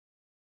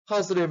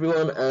How's it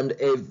everyone, and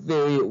a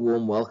very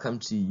warm welcome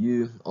to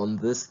you on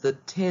this, the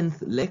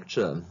 10th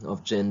lecture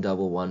of Gen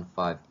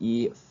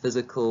 115E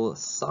Physical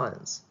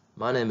Science.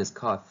 My name is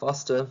Kai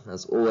Foster,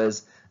 as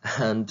always,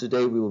 and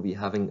today we will be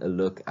having a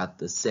look at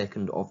the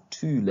second of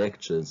two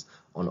lectures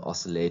on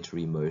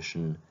oscillatory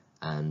motion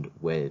and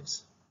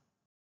waves.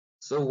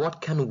 So what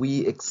can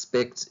we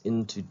expect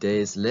in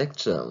today's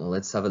lecture? Well,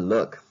 let's have a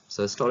look.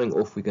 So starting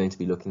off, we're going to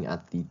be looking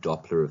at the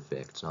Doppler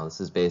effect. Now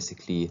this is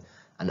basically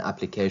an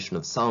application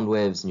of sound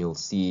waves, and you'll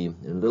see in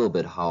a little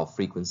bit how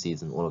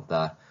frequencies and all of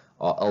that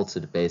are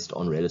altered based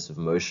on relative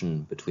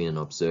motion between an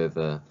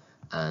observer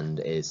and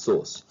a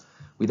source.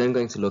 We're then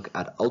going to look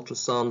at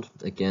ultrasound.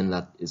 Again,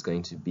 that is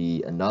going to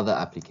be another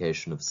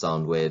application of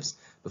sound waves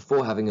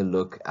before having a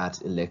look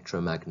at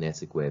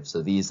electromagnetic waves.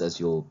 So these, as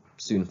you'll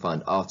soon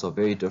find out, are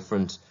very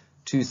different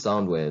to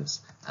sound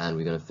waves, and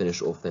we're going to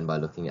finish off then by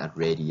looking at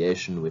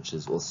radiation, which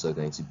is also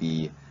going to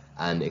be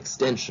an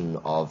extension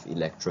of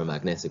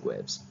electromagnetic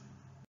waves.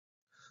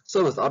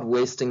 So without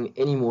wasting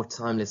any more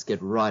time, let's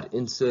get right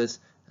into it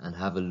and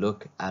have a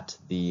look at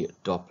the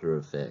Doppler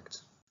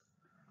effect.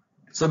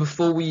 So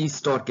before we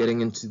start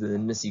getting into the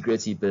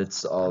nitty-gritty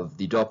bits of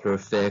the Doppler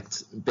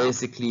effect,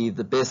 basically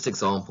the best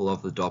example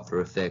of the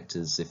Doppler effect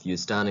is if you're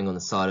standing on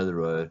the side of the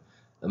road,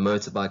 a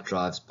motorbike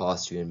drives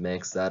past you and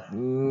makes that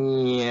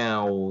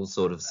meow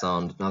sort of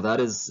sound. Now that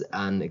is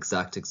an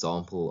exact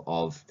example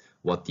of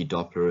what the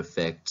Doppler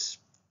effect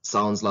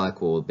sounds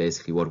like, or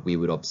basically what we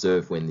would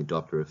observe when the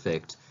Doppler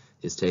effect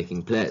is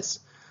taking place.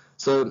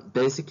 So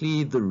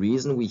basically the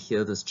reason we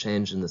hear this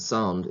change in the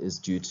sound is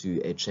due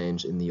to a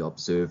change in the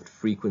observed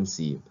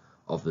frequency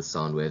of the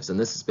sound waves, and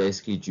this is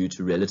basically due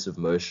to relative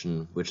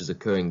motion which is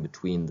occurring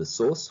between the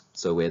source,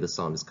 so where the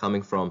sound is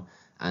coming from,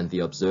 and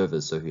the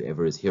observer, so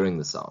whoever is hearing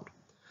the sound.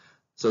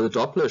 So the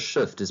Doppler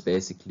shift is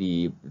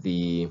basically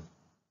the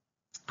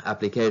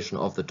application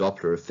of the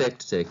Doppler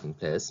effect taking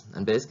place,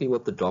 and basically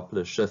what the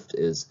Doppler shift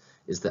is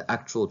the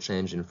actual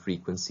change in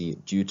frequency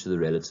due to the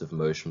relative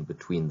motion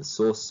between the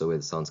source, so where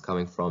the sound's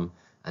coming from,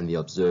 and the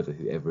observer,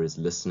 whoever is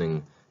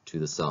listening to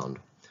the sound.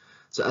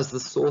 So as the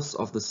source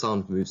of the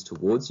sound moves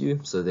towards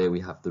you, so there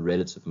we have the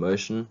relative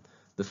motion,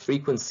 the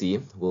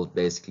frequency will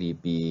basically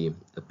be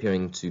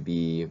appearing to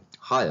be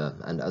higher,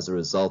 and as a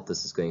result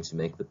this is going to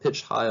make the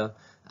pitch higher,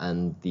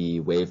 and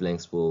the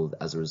wavelengths will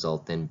as a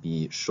result then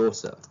be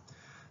shorter.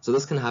 So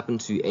this can happen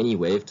to any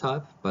wave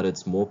type, but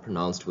it's more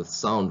pronounced with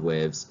sound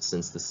waves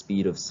since the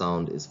speed of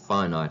sound is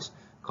finite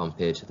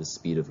compared to the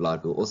speed of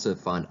light. We'll also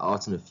find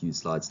out in a few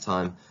slides'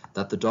 time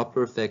that the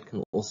Doppler effect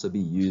can also be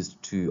used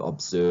to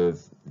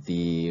observe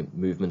the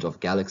movement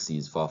of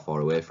galaxies far, far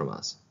away from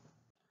us.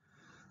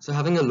 So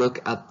having a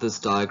look at this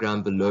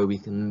diagram below, we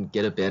can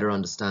get a better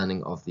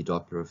understanding of the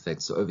Doppler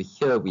effect. So over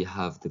here we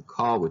have the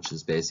car, which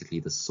is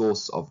basically the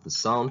source of the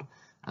sound,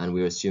 and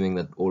we're assuming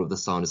that all of the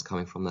sound is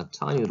coming from that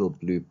tiny little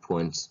blue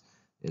point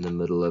in the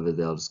middle over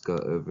there. I'll just go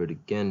over it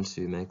again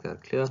to make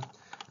that clear.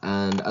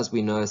 And as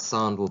we know,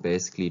 sound will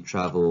basically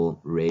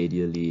travel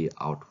radially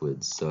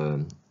outwards,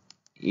 so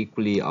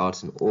equally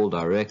out in all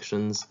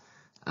directions.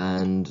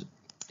 And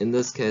in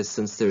this case,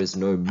 since there is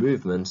no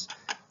movement,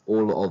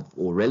 or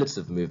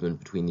relative movement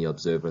between the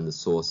observer and the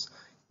source,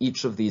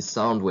 each of these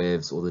sound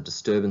waves, or the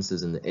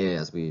disturbances in the air,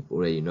 as we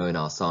already know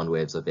now, sound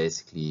waves are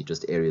basically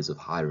just areas of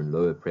higher and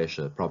lower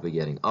pressure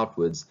propagating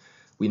outwards.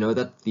 We know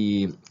that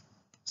the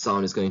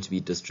sound is going to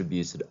be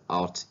distributed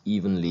out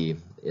evenly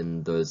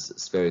in those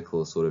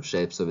spherical sort of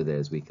shapes over there,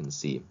 as we can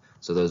see.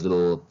 So those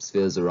little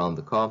spheres around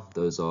the car,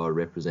 those are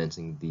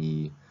representing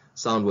the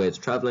sound waves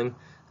traveling.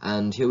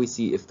 And here we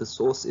see if the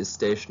source is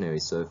stationary,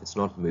 so if it's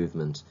not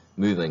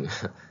moving,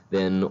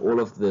 then all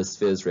of the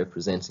spheres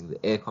representing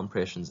the air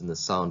compressions in the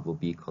sound will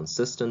be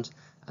consistent,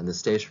 and the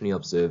stationary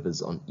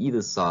observers on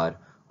either side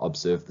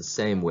observe the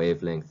same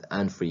wavelength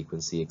and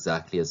frequency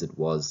exactly as it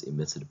was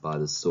emitted by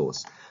the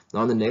source.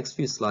 Now in the next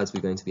few slides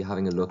we're going to be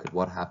having a look at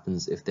what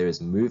happens if there is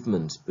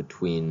movement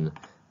between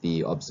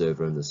the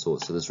observer and the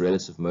source, so this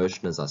relative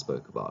motion as I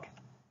spoke about.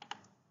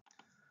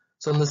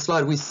 So on the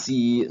slide we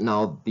see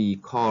now the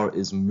car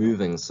is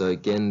moving. So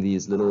again,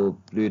 these little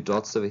blue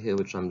dots over here,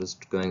 which I'm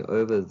just going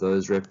over,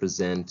 those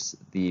represent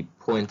the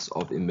point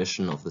of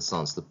emission of the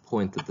sound, so the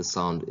point that the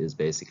sound is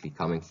basically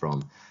coming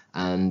from.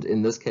 And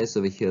in this case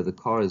over here, the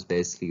car is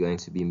basically going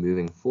to be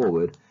moving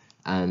forward,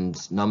 and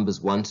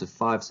numbers 1 to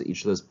 5, so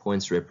each of those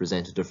points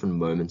represent a different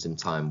moment in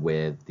time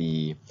where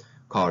the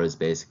car is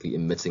basically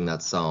emitting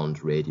that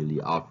sound radially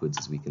outwards,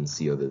 as we can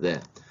see over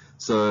there.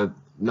 So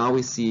now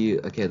we see,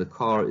 okay, the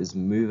car is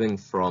moving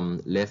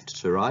from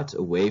left to right,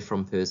 away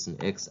from person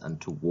X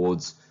and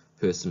towards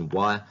person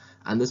Y,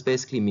 and this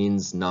basically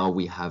means now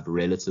we have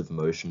relative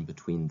motion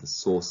between the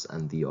source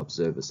and the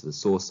observer. So the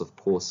source, of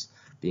course,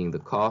 being the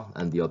car,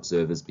 and the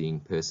observers being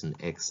person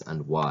X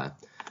and Y.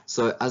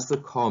 So as the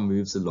car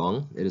moves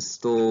along, it is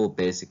still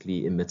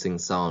basically emitting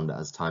sound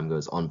as time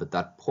goes on, but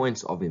that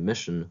point of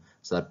emission,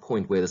 so that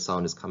point where the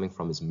sound is coming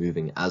from, is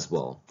moving as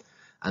well.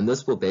 And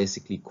this will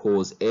basically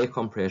cause air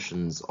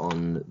compressions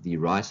on the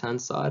right hand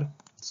side.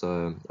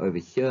 So over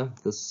here,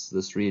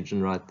 this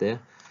region right there,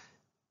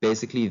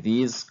 basically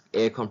these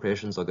air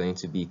compressions are going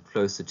to be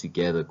closer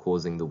together,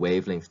 causing the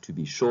wavelength to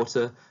be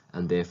shorter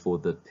and therefore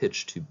the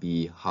pitch to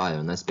be higher.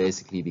 And that's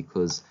basically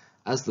because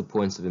as the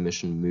points of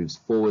emission moves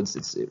forwards,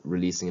 it's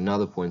releasing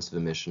another points of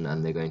emission,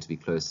 and they're going to be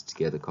closer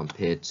together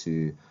compared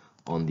to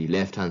on the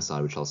left-hand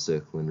side, which I'll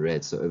circle in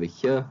red. So over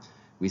here,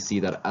 we see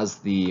that as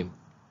the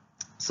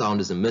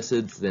sound is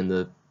emitted, then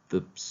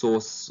the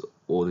source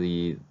or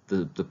the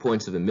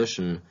point of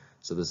emission,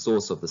 so the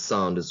source of the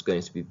sound, is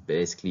going to be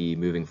basically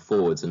moving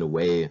forwards and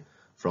away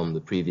from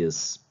the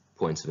previous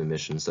points of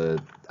emission. So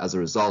as a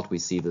result, we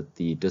see that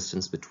the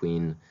distance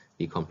between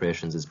the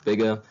compressions is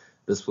bigger.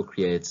 This will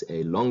create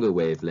a longer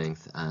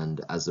wavelength,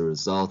 and as a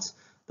result,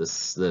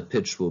 the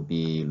pitch will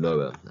be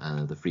lower,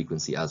 the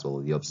frequency as well,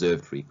 the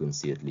observed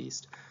frequency at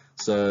least.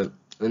 So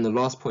in the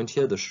last point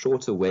here, the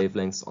shorter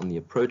wavelengths on the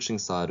approaching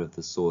side of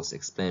the source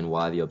explain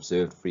why the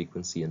observed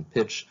frequency and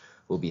pitch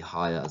will be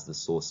higher as the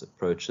source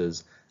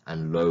approaches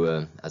and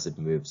lower as it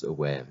moves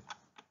away.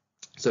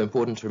 So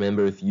important to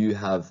remember, if you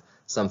have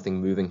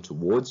something moving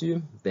towards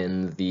you,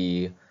 then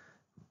the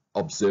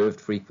observed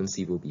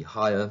frequency will be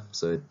higher,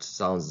 so it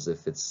sounds as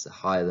if it's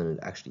higher than it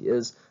actually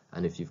is.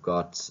 And if you've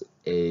got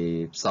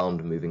a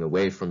sound moving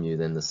away from you,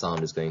 then the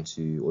sound is going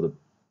to, or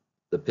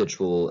the pitch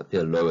will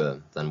appear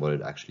lower than what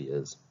it actually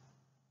is.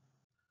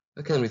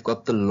 Okay, and we've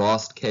got the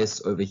last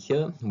case over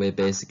here, where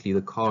basically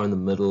the car in the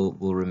middle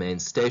will remain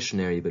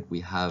stationary, but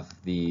we have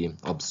the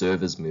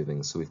observers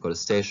moving. So we've got a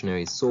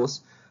stationary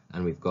source,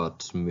 and we've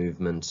got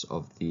movement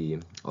of the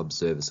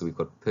observer. So we've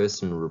got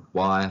person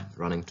Y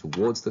running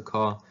towards the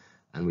car,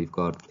 and we've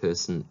got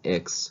person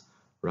X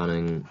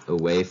running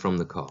away from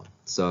the car.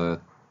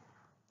 So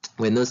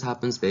when this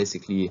happens,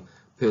 basically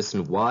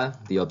person Y,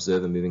 the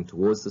observer moving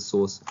towards the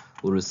source,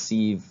 will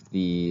receive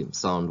the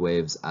sound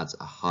waves at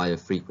a higher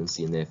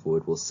frequency, and therefore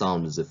it will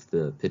sound as if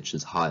the pitch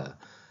is higher.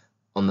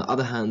 On the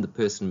other hand, the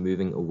person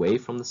moving away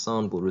from the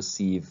sound will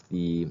receive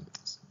the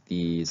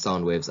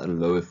sound waves at a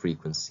lower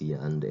frequency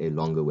and a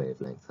longer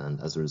wavelength,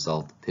 and as a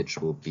result the pitch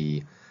will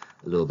be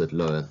a little bit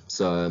lower.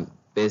 So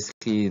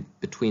basically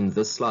between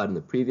this slide and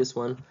the previous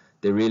one,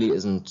 there really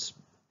isn't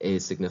a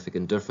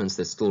significant difference.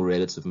 There's still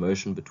relative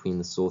motion between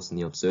the source and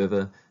the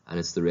observer, and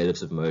it's the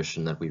relative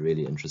motion that we're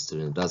really interested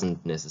in. It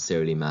doesn't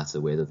necessarily matter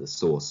whether the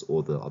source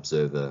or the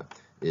observer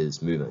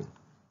is moving.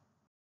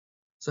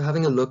 So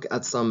having a look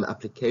at some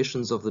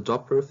applications of the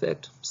Doppler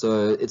effect.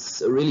 So it's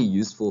a really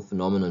useful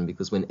phenomenon,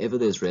 because whenever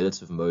there's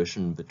relative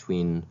motion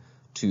between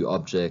two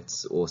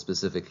objects, or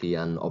specifically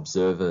an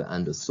observer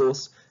and a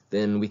source,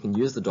 then we can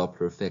use the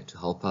Doppler effect to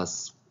help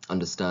us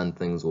understand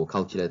things or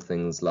calculate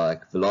things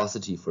like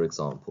velocity, for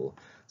example.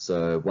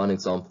 So one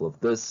example of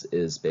this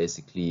is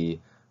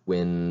basically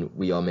when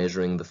we are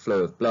measuring the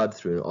flow of blood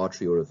through an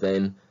artery or a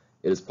vein.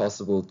 It is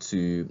possible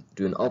to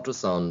do an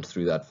ultrasound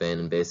through that vein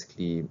and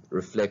basically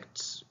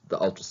reflect the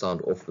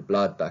ultrasound off the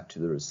blood back to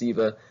the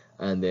receiver,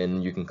 and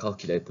then you can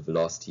calculate the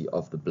velocity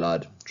of the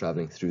blood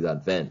traveling through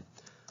that vein.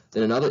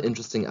 Then another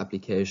interesting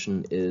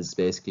application is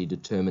basically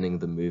determining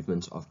the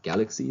movement of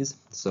galaxies.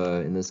 So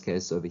in this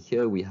case over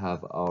here, we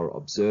have our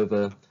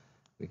observer.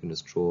 We can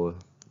just draw a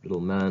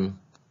little man.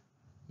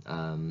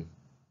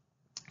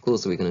 Cool,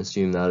 so we can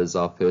assume that is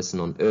our person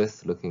on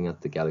Earth looking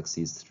at the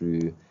galaxies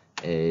through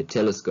a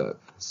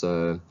telescope.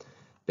 So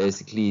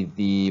basically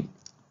the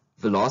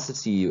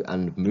velocity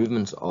and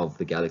movement of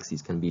the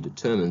galaxies can be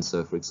determined.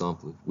 So for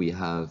example, if we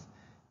have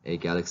a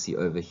galaxy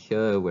over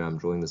here where I'm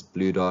drawing this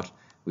blue dot,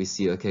 we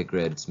see, okay,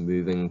 great, it's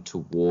moving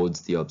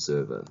towards the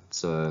observer.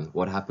 So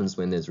what happens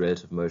when there's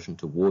relative motion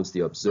towards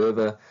the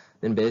observer?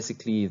 Then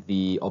basically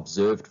the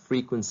observed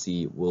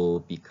frequency will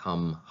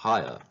become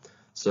higher.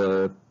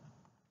 So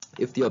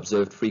if the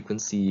observed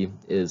frequency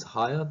is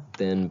higher,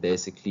 then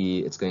basically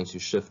it's going to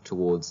shift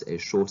towards a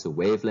shorter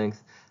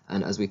wavelength.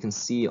 And as we can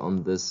see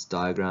on this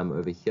diagram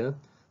over here,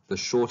 the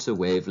shorter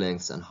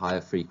wavelengths and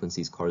higher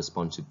frequencies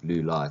correspond to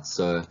blue light.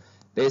 So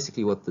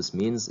basically what this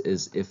means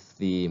is if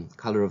the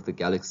color of the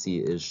galaxy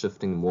is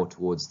shifting more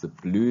towards the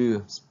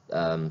blue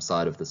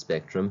side of the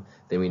spectrum,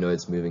 then we know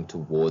it's moving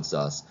towards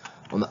us.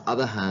 On the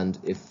other hand,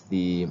 if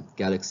the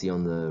galaxy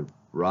on the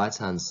right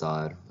hand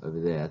side over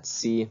there at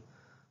C,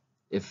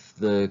 if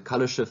the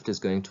color shift is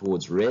going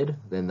towards red,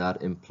 then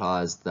that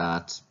implies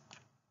that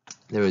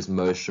there is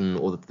motion,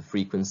 or that the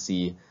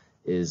frequency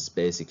is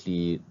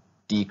basically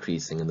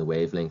decreasing and the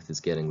wavelength is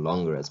getting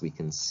longer, as we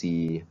can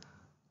see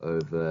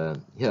over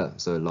here.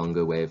 So a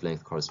longer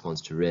wavelength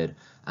corresponds to red,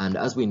 and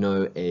as we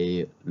know,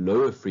 a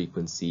lower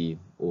frequency,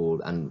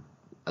 and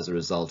as a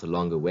result a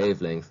longer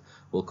wavelength,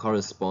 will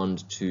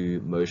correspond to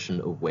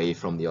motion away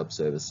from the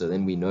observer. So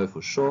then we know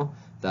for sure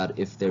that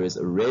if there is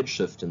a red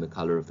shift in the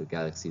color of the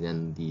galaxy,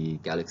 then the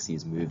galaxy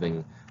is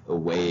moving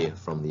away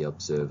from the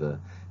observer.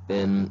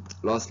 Then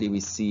lastly, we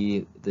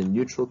see the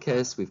neutral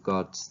case. We've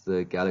got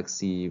the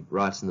galaxy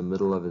right in the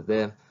middle over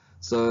there.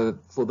 So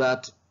for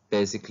that,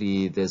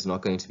 basically there's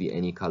not going to be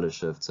any color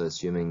shift. So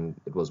assuming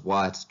it was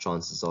white,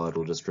 chances are it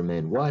will just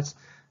remain white,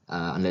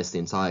 unless the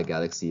entire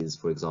galaxy is,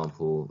 for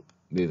example,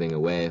 moving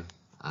away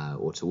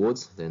or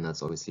towards, then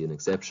that's obviously an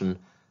exception.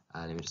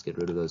 Let me just get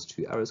rid of those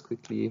two arrows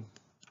quickly.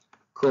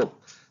 Cool.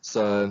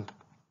 So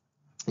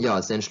yeah,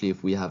 essentially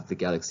if we have the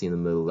galaxy in the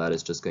middle, that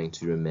is just going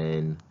to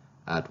remain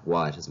at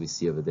white, as we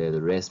see over there,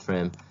 the rest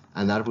frame,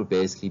 and that would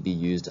basically be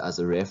used as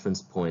a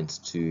reference point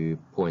to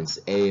points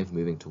A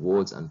moving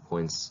towards and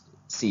points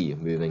C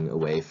moving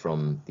away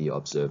from the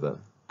observer.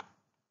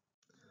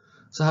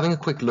 So having a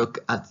quick look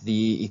at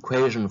the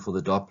equation for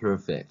the Doppler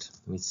effect,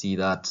 we see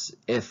that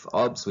f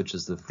obs, which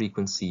is the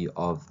frequency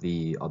of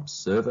the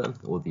observer,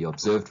 or the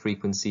observed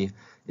frequency,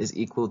 is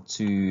equal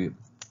to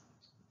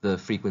the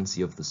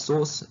frequency of the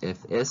source,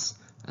 fs,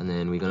 and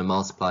then we're going to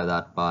multiply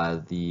that by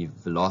the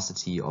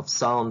velocity of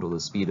sound, or the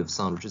speed of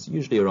sound, which is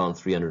usually around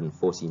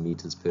 340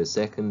 meters per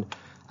second,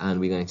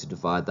 and we're going to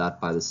divide that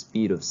by the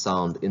speed of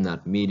sound in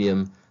that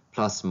medium,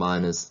 plus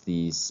minus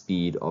the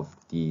speed of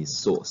the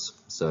source.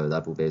 So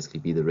that will basically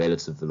be the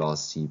relative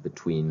velocity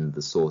between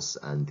the source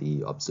and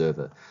the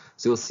observer.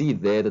 So you'll see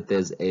there that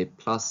there's a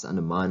plus and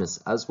a minus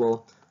as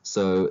well.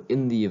 So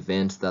in the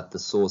event that the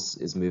source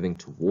is moving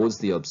towards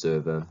the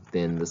observer,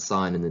 then the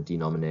sign in the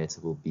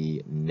denominator will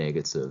be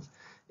negative.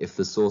 If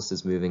the source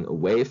is moving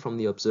away from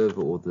the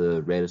observer, or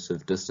the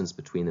relative distance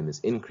between them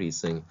is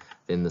increasing,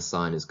 then the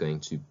sign is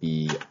going to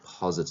be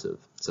positive.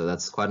 So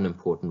that's quite an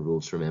important rule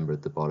to remember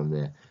at the bottom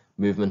there.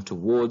 Movement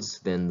towards,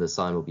 then the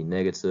sign will be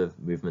negative.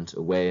 Movement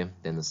away,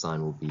 then the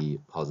sign will be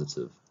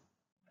positive.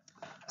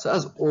 So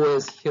as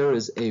always, here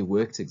is a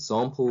worked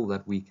example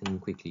that we can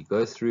quickly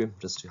go through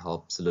just to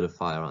help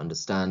solidify our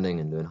understanding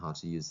and learn how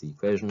to use the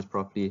equations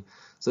properly.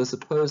 So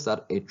suppose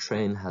that a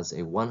train has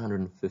a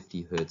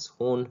 150 hertz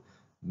horn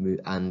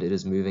and it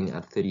is moving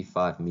at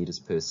 35 meters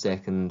per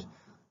second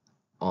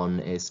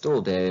on a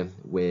still day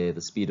where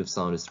the speed of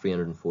sound is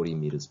 340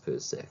 meters per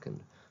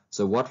second.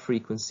 So what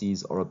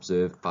frequencies are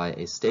observed by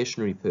a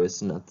stationary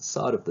person at the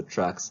side of the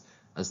tracks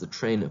as the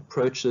train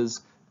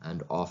approaches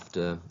and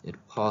after it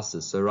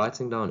passes? So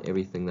writing down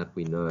everything that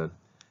we know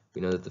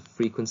that the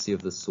frequency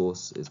of the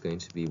source is going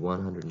to be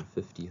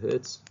 150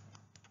 hertz.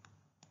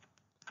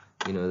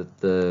 We know that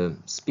the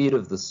speed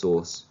of the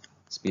source,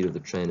 speed of the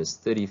train, is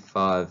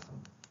 35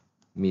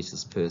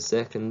 meters per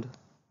second.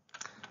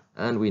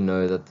 And we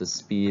know that the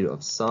speed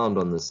of sound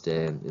on this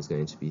day is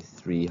going to be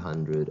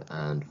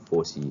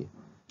 340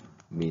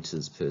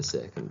 meters per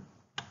second.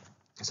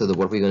 So that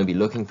what we're going to be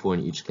looking for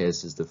in each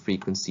case is the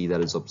frequency that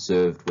is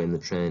observed when the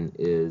train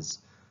is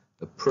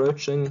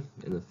approaching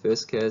in the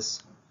first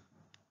case.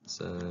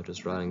 So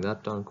just writing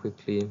that down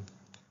quickly.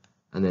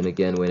 And then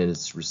again when it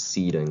is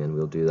receding, and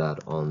we'll do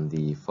that on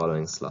the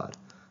following slide.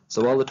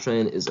 So while the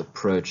train is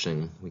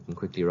approaching, we can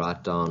quickly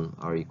write down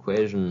our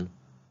equation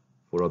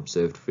for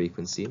observed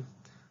frequency.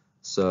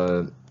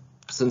 So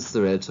since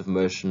the relative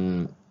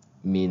motion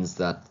means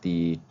that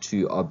the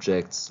two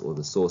objects, or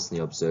the source and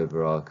the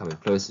observer, are coming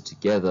closer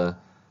together,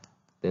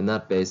 then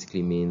that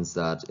basically means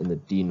that in the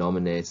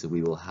denominator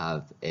we will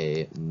have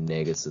a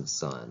negative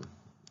sign,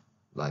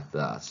 like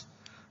that.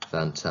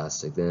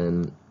 Fantastic.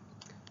 Then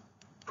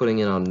putting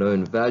in our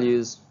known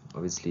values,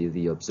 obviously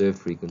the observed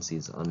frequency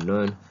is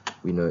unknown,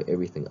 we know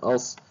everything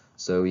else,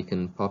 so we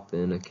can pop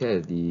in, okay,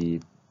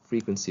 the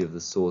frequency of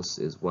the source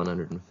is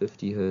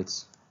 150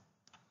 hertz,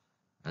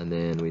 and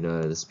then we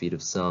know the speed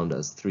of sound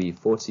as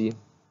 340,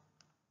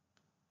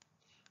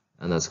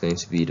 and that's going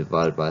to be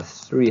divided by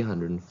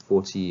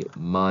 340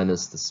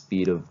 minus the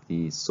speed of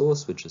the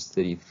source, which is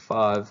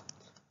 35.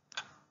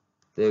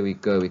 There we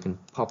go, we can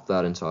pop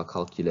that into our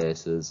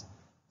calculators,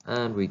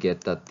 and we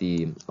get that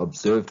the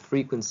observed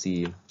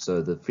frequency,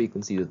 so the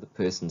frequency that the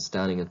person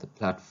standing at the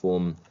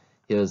platform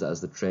hears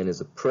as the train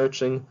is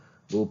approaching,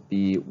 will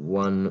be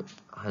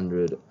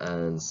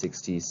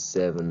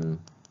 167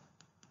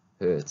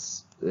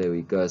 hertz. There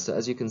we go. So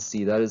as you can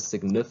see, that is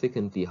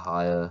significantly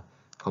higher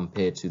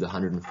compared to the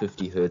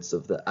 150 hertz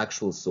of the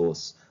actual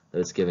source that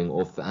it's giving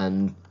off.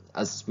 And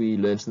as we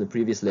learned in the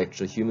previous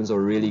lecture, humans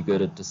are really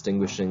good at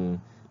distinguishing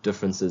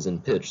differences in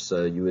pitch,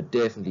 so you would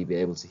definitely be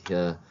able to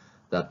hear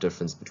that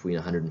difference between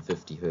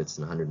 150 hertz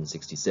and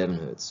 167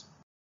 hertz.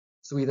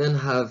 So we then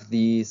have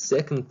the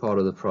second part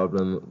of the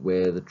problem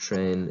where the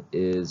train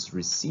is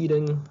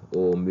receding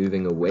or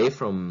moving away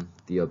from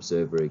the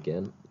observer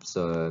again.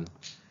 So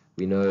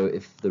we know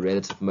if the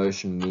relative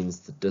motion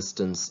means the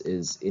distance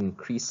is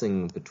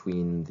increasing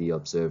between the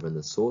observer and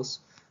the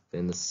source,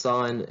 then the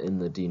sign in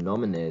the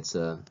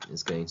denominator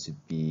is going to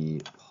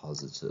be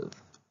positive.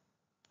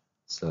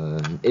 So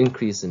an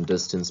increase in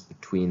distance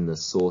between the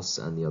source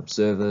and the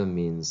observer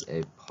means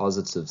a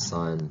positive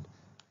sign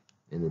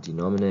in the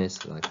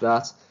denominator, like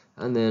that.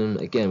 And then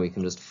again we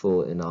can just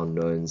fill in our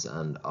knowns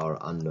and our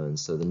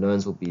unknowns. So the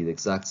knowns will be the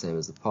exact same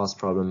as the past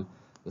problem,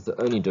 with the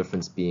only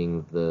difference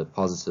being the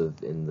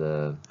positive in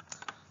the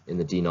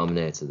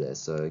denominator there.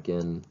 So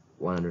again,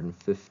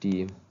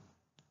 150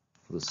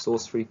 for the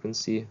source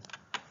frequency,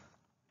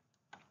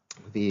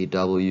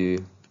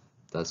 VW,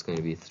 that's going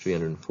to be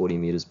 340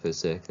 meters per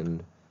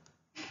second,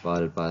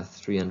 divided by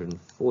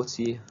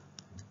 340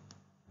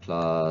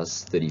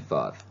 plus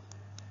 35.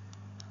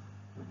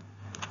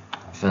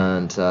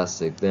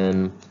 Fantastic.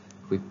 Then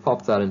if we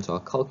pop that into our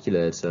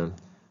calculator,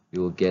 we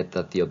will get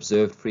that the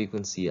observed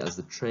frequency as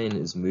the train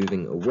is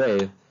moving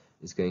away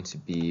is going to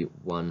be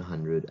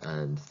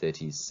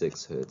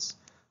 136 Hertz.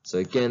 So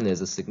again,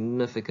 there's a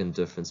significant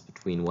difference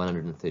between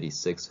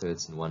 136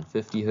 Hertz and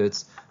 150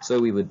 Hertz, so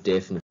we would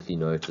definitely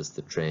notice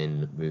the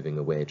train moving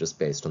away just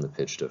based on the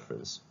pitch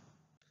difference.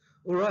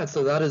 Alright,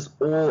 so that is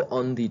all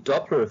on the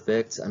Doppler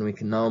effect, and we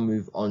can now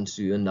move on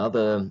to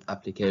another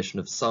application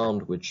of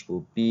sound, which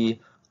will be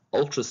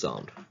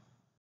ultrasound.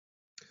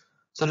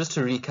 So just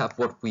to recap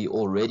what we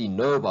already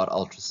know about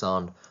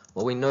ultrasound,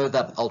 well, we know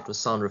that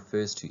ultrasound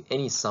refers to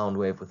any sound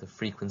wave with a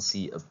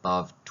frequency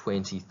above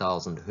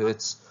 20,000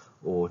 Hertz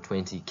or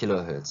 20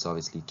 kilohertz,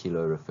 obviously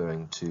kilo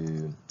referring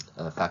to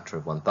a factor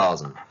of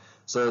 1,000.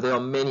 So there are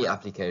many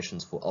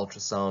applications for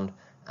ultrasound,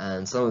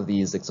 and some of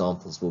these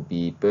examples will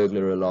be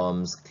burglar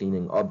alarms,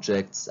 cleaning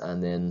objects,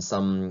 and then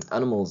some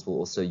animals will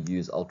also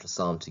use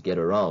ultrasound to get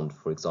around,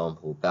 for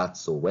example,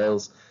 bats or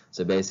whales.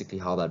 So basically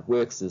how that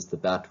works is the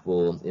bat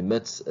will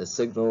emit a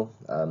signal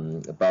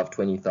above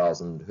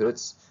 20,000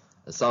 Hertz,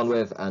 a sound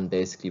wave, and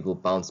basically will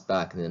bounce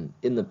back, and then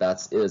in the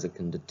bat's ears it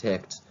can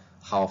detect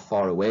how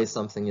far away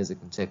something is. It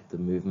can detect the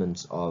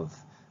movement of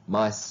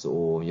mice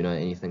or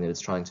anything that it's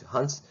trying to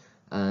hunt.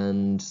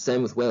 And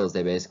same with whales,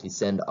 they basically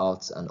send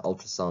out an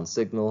ultrasound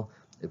signal.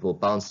 It will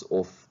bounce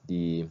off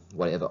the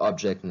whatever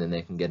object, and then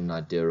they can get an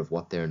idea of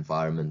what their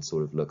environment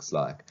sort of looks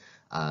like.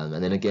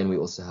 And then again, we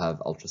also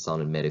have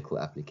ultrasound in medical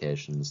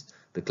applications,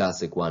 the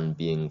classic one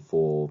being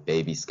for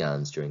baby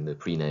scans during the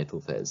prenatal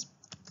phase.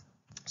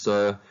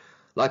 So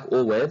like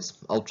all waves,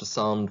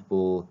 ultrasound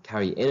will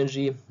carry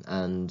energy,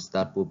 and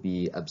that will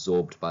be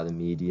absorbed by the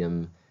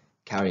medium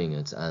carrying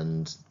it,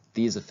 and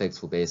these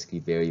effects will basically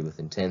vary with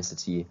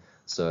intensity.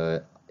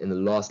 So in the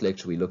last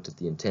lecture we looked at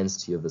the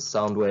intensity of a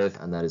sound wave,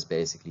 and that is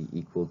basically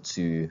equal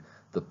to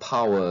the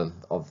power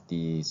of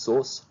the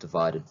source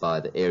divided by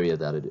the area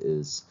that it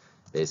is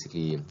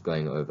basically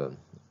going over.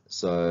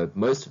 So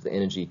most of the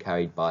energy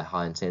carried by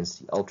high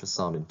intensity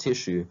ultrasound in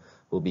tissue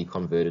will be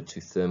converted to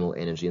thermal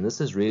energy, and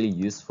this is really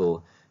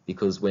useful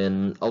because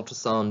when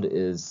ultrasound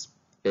is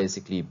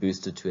basically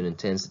boosted to an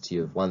intensity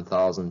of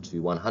 1,000 to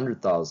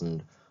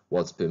 100,000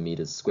 watts per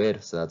meter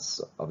squared, so that's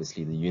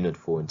obviously the unit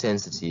for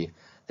intensity,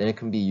 then it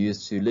can be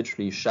used to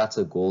literally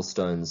shatter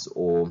gallstones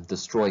or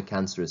destroy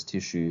cancerous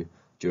tissue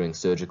during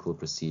surgical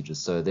procedures.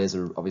 So there's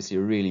obviously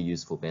a really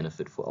useful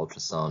benefit for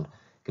ultrasound.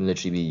 It can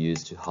literally be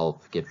used to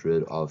help get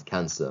rid of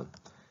cancer.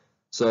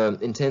 So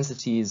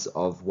intensities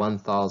of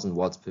 1,000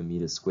 watts per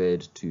meter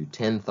squared to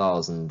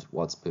 10,000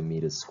 watts per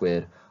meter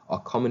squared are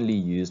commonly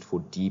used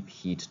for deep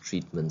heat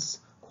treatments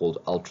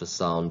called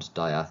ultrasound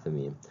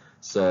diathermy.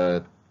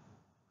 So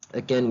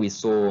again, we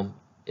saw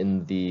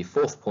in the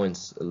fourth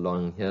point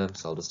along here,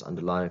 so I'll just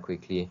underline it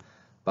quickly,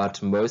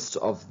 but most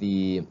of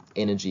the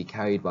energy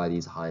carried by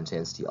these high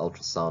intensity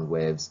ultrasound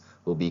waves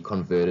will be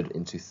converted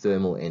into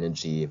thermal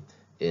energy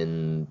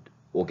in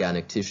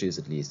organic tissues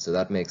at least. So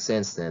that makes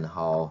sense then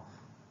how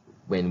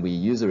when we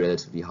use a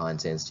relatively high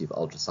intensity of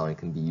ultrasound, it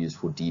can be used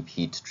for deep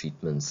heat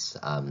treatments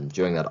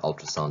during that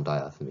ultrasound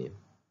diathermy.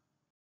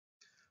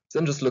 So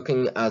then just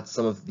looking at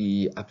some of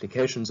the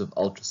applications of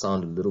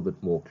ultrasound a little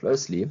bit more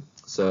closely.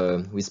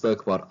 So we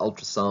spoke about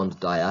ultrasound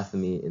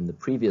diathermy in the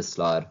previous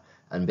slide,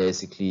 and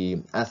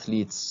basically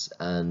athletes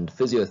and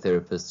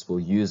physiotherapists will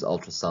use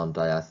ultrasound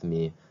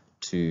diathermy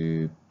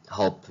to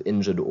help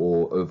injured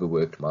or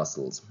overworked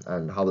muscles.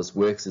 And how this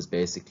works is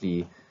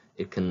basically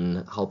it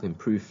can help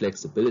improve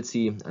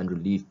flexibility and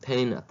relieve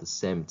pain at the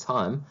same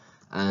time.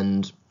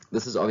 And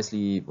this is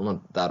obviously, well,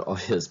 not that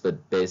obvious,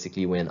 but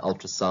basically when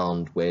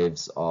ultrasound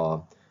waves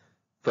are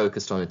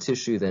focused on a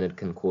tissue, then it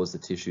can cause the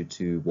tissue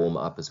to warm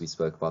up, as we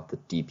spoke about the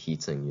deep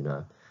heating,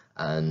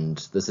 and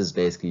this is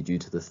basically due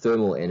to the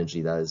thermal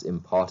energy that is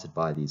imparted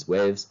by these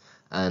waves.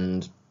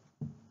 And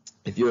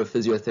if you're a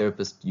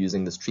physiotherapist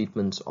using this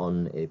treatment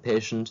on a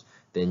patient,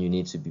 then you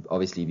need to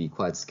obviously be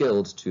quite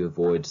skilled to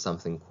avoid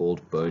something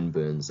called bone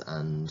burns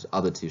and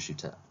other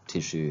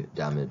tissue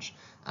damage.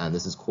 And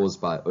this is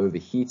caused by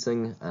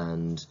overheating,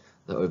 and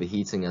the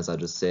overheating, as I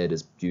just said,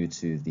 is due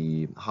to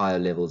the higher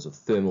levels of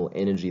thermal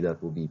energy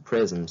that will be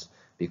present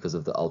because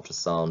of the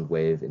ultrasound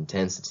wave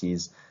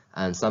intensities.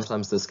 And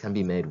sometimes this can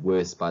be made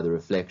worse by the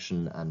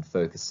reflection and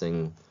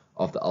focusing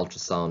of the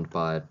ultrasound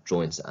by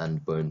joint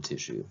and bone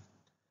tissue.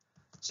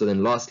 So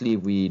then lastly,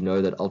 we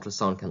know that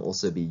ultrasound can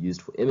also be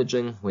used for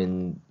imaging.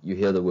 When you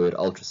hear the word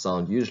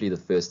ultrasound, usually the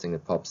first thing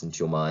that pops into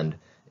your mind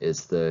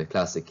is the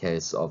classic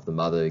case of the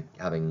mother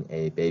having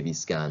a baby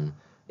scan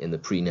in the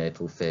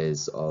prenatal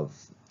phase of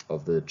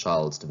the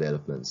child's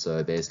development.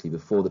 So basically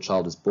before the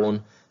child is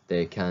born,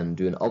 they can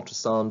do an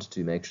ultrasound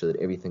to make sure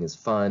that everything is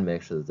fine,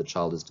 make sure that the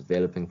child is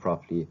developing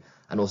properly,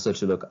 and also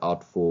to look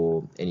out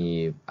for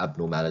any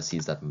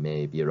abnormalities that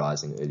may be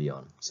arising early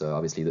on. So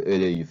obviously the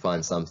earlier you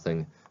find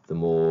something,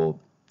 the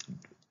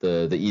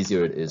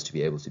easier it is to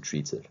be able to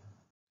treat it.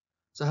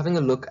 So having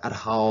a look at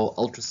how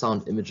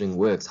ultrasound imaging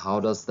works, how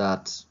does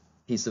that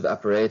piece of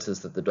apparatus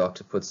that the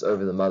doctor puts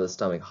over the mother's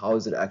stomach, how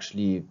is it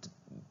actually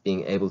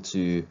being able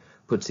to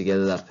put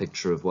together that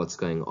picture of what's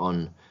going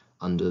on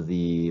under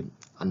the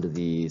under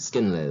the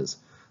skin layers.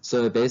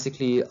 So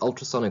basically,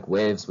 ultrasonic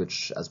waves,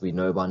 which as we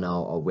know by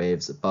now are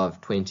waves above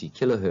 20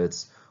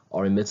 kilohertz,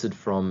 are emitted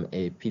from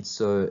a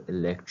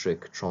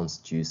piezoelectric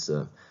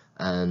transducer.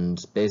 And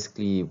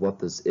basically what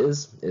this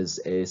is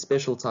a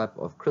special type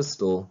of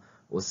crystal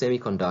or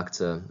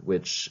semiconductor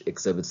which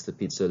exhibits the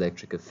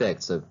piezoelectric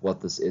effect. So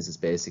what this is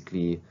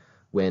basically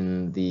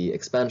when the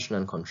expansion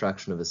and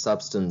contraction of a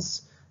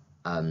substance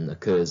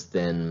occurs,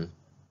 then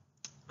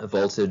a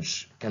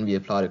voltage can be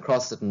applied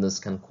across it, and this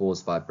can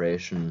cause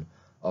vibration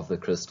of the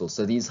crystal.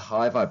 So these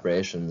high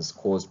vibrations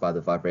caused by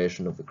the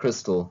vibration of the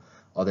crystal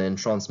are then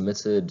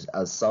transmitted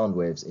as sound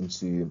waves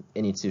into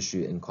any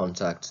tissue in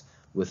contact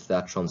with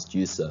that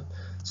transducer.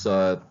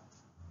 So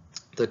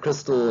the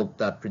crystal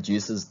that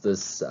produces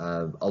this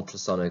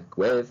ultrasonic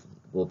wave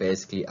will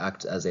basically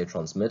act as a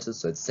transmitter,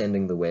 so it's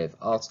sending the wave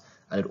out,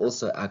 and it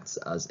also acts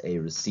as a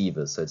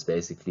receiver, so it's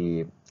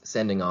basically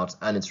sending out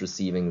and it's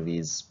receiving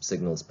these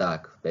signals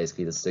back,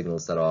 basically the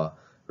signals that are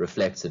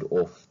reflected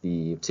off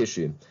the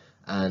tissue.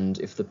 And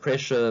if the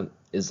pressure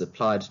is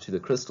applied to the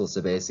crystal,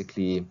 so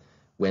basically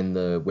when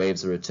the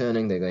waves are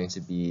returning, they're going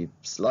to be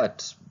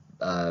slight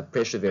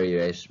pressure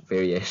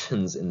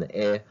variations in the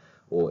air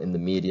or in the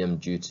medium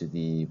due to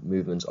the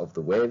movement of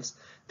the waves,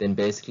 then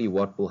basically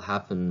what will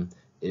happen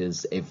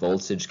is a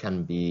voltage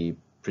can be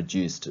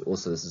produced.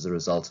 Also, this is a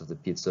result of the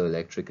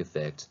piezoelectric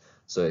effect.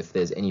 So if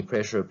there's any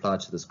pressure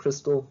applied to this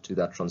crystal, to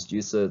that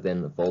transducer,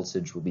 then a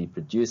voltage will be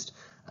produced,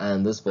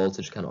 and this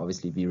voltage can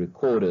obviously be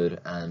recorded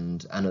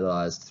and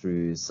analyzed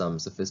through some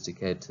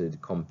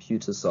sophisticated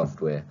computer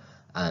software,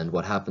 and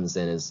what happens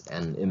then is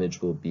an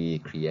image will be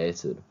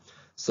created.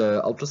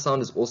 So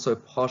ultrasound is also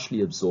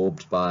partially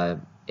absorbed by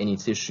any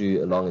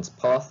tissue along its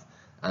path,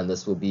 and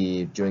this will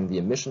be during the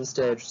emission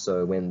stage,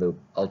 so when the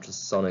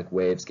ultrasonic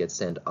waves get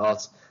sent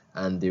out,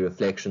 and the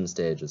reflection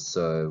stages,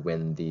 so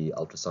when the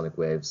ultrasonic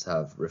waves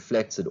have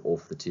reflected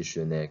off the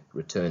tissue and they're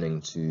returning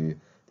to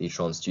the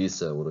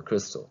transducer or the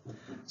crystal.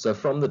 So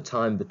from the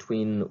time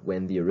between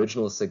when the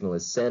original signal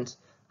is sent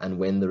and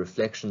when the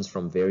reflections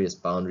from various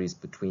boundaries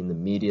between the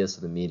media,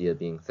 so the media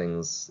being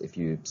things, if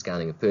you're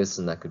scanning a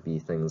person, that could be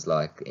things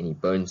like any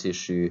bone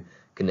tissue,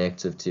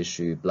 connective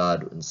tissue,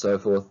 blood, and so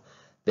forth,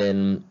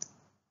 then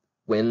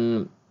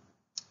when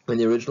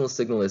the original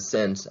signal is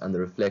sent and the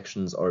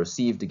reflections are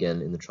received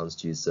again in the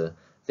transducer,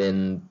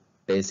 then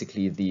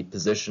basically the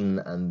position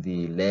and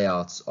the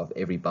layouts of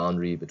every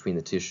boundary between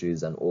the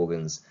tissues and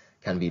organs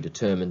can be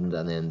determined,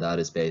 and then that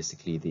is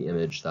basically the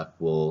image that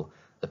will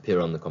appear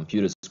on the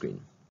computer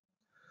screen.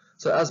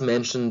 So as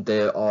mentioned,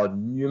 there are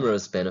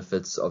numerous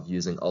benefits of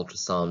using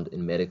ultrasound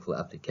in medical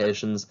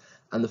applications,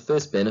 and the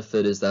first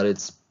benefit is that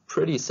it's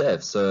pretty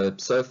safe. So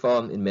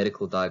far in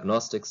medical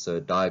diagnostics,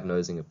 so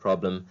diagnosing a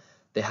problem,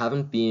 there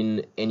haven't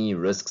been any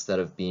risks that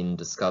have been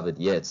discovered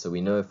yet. So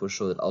we know for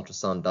sure that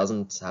ultrasound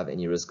doesn't have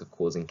any risk of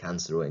causing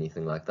cancer or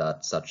anything like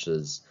that, such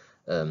as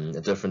a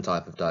different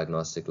type of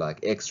diagnostic like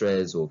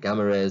X-rays or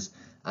gamma rays.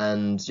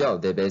 And yeah,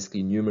 there are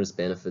basically numerous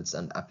benefits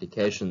and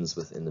applications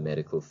within the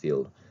medical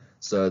field.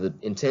 So the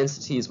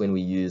intensities when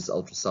we use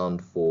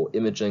ultrasound for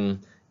imaging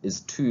is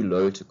too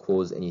low to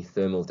cause any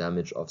thermal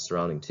damage of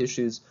surrounding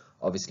tissues.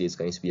 Obviously, it's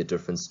going to be a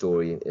different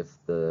story if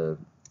the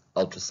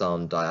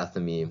ultrasound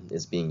diathermy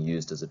is being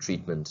used as a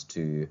treatment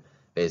to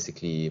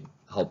basically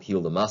help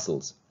heal the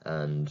muscles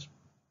and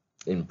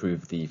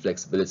improve the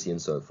flexibility and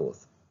so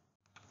forth.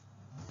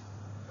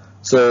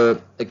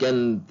 So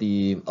again,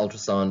 the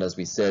ultrasound, as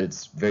we said,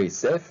 it's very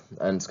safe,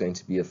 and it's going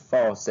to be a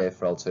far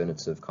safer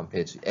alternative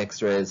compared to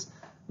X-rays,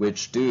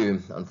 which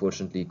do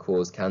unfortunately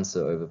cause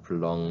cancer over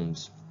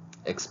prolonged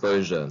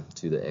exposure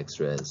to the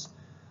X-rays.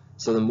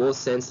 So the more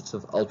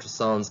sensitive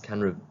ultrasounds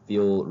can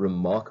reveal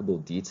remarkable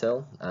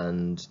detail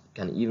and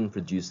can even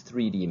produce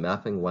 3D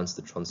mapping once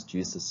the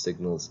transducer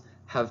signals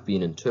have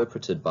been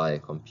interpreted by a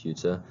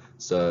computer.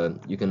 So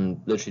you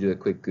can literally do a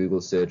quick Google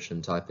search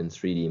and type in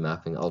 3D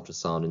mapping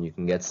ultrasound, and you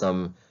can get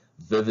some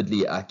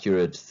vividly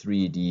accurate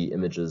 3D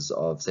images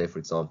of, say for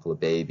example, a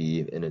baby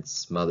in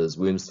its mother's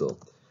womb still.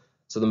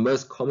 So the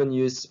most common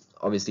use,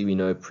 obviously we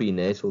know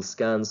prenatal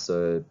scans,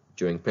 so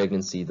during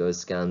pregnancy, those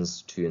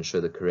scans to ensure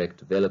the correct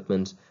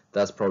development.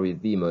 That's probably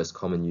the most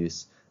common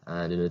use,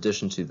 and in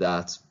addition to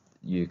that,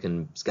 you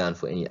can scan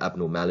for any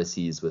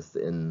abnormalities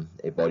within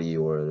a body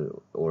or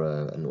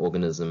an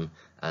organism,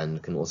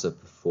 and can also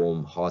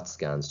perform heart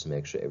scans to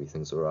make sure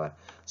everything's alright.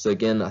 So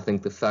again, I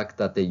think the fact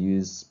that they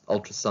use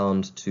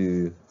ultrasound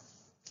to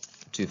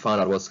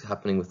find out what's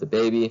happening with the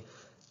baby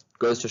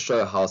goes to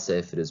show how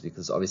safe it is,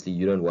 because obviously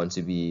you don't want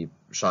to be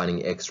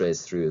shining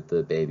X-rays through at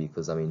the baby,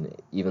 because I mean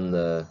even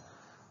the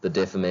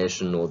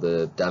deformation or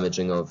the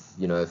damaging of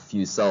a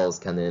few cells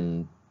can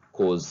then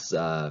cause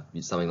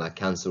something like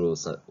cancer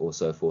or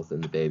so forth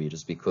in the baby,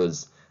 just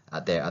because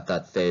they're at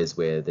that phase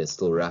where there's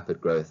still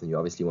rapid growth, and you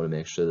obviously want to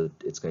make sure that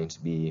it's going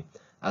to be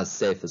as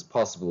safe as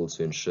possible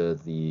to ensure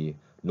the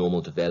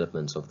normal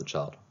development of the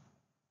child.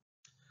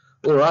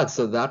 Alright,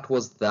 so that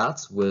was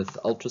that with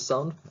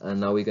ultrasound, and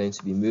now we're going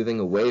to be moving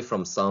away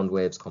from sound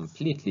waves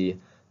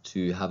completely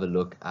to have a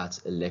look at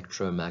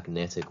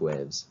electromagnetic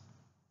waves.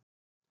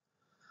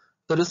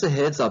 So just a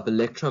heads up,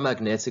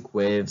 electromagnetic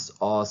waves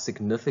are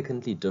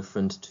significantly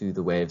different to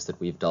the waves that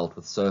we've dealt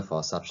with so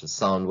far, such as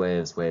sound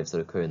waves, waves that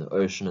occur in the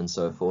ocean, and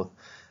so forth.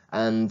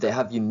 And they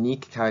have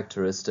unique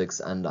characteristics,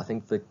 and I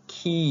think the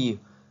key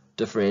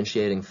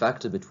differentiating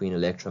factor between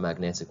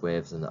electromagnetic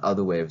waves and the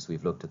other waves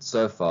we've looked at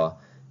so far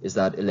is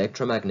that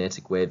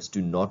electromagnetic waves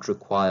do not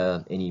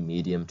require any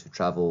medium to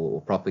travel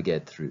or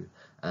propagate through.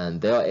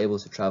 And they are able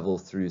to travel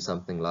through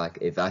something like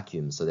a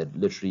vacuum, so they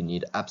literally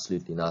need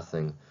absolutely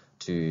nothing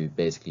to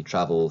basically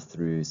travel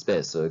through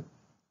space. So a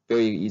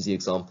very easy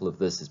example of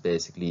this is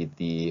basically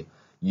the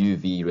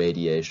UV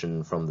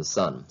radiation from the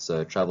sun. So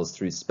it travels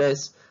through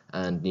space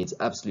and needs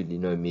absolutely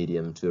no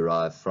medium to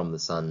arrive from the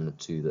sun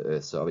to the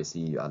earth. So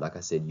obviously, like I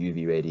said,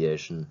 UV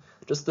radiation,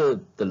 just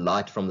the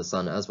light from the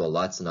sun as well.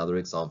 Light's another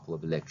example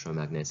of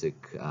electromagnetic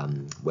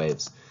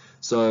waves.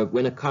 So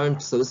when a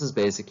current, so this is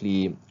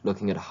basically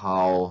looking at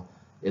how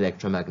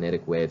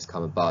electromagnetic waves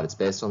come about. It's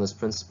based on this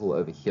principle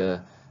over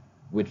here,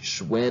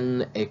 which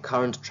when a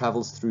current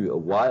travels through a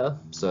wire,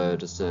 so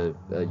just an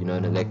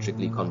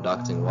electrically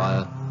conducting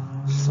wire.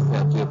 Sorry,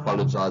 I do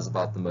apologize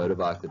about the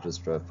motorbike that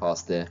just drove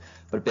past there.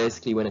 But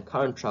basically, when a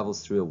current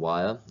travels through a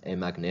wire, a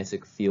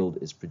magnetic field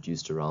is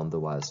produced around the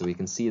wire. So we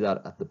can see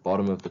that at the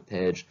bottom of the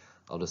page.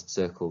 I'll just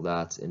circle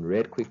that in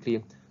red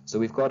quickly. So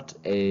we've got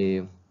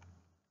a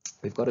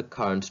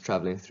current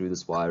traveling through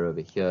this wire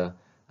over here.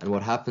 And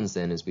what happens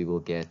then is we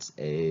will get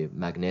a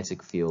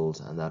magnetic field,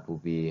 and that will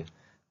be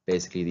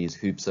basically these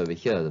hoops over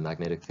here. The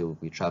magnetic field will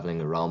be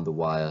traveling around the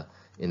wire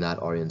in that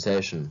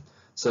orientation.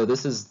 So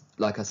this is,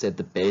 like I said,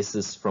 the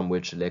basis from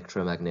which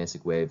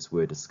electromagnetic waves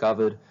were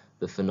discovered,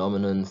 the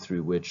phenomenon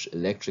through which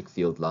electric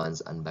field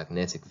lines and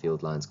magnetic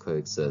field lines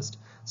coexist.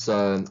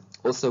 So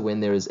also when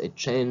there is a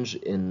change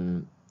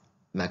in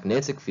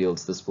magnetic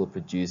fields, this will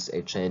produce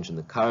a change in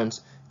the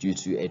current due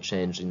to a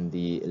change in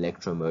the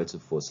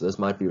electromotive force. So this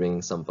might be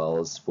ringing some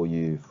bells for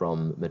you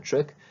from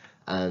matric.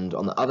 And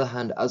on the other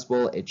hand, as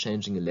well, a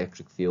changing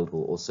electric field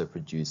will also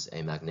produce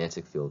a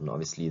magnetic field. And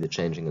obviously, the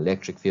changing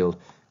electric field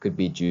could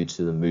be due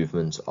to the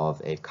movement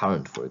of a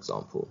current, for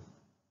example.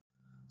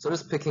 So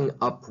just picking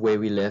up where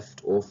we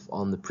left off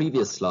on the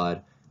previous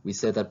slide, we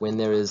said that when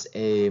there is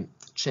a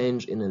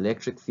change in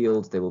electric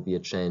field, there will be a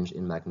change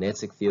in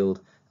magnetic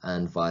field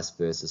and vice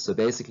versa. So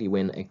basically,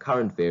 when a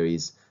current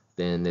varies,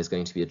 then there's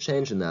going to be a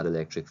change in that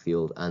electric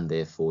field and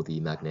therefore the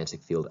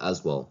magnetic field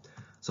as well.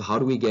 So how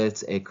do we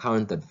get a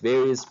current that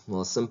varies?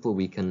 Well, simple,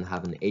 we can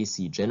have an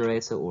AC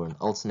generator or an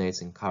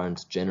alternating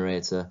current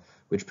generator,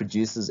 which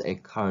produces a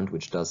current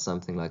which does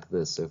something like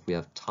this. So if we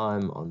have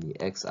time on the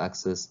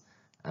x-axis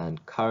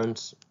and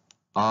current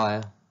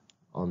I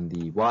on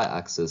the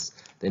y-axis,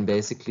 then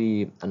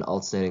basically an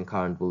alternating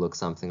current will look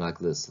something like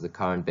this. So the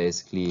current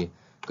basically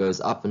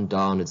goes up and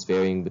down. It's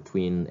varying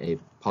between a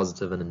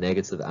positive and a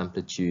negative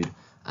amplitude,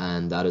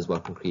 and that is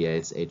what can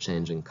create a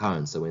changing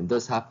current. So when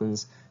this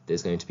happens,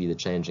 there's going to be the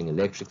changing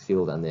electric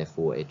field and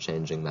therefore a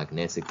changing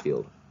magnetic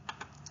field.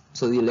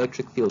 So the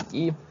electric field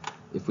E,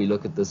 if we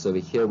look at this over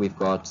here, we've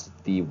got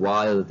the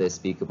wire that they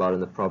speak about in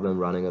the problem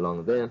running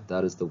along there.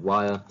 That is the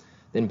wire.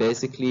 Then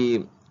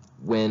basically,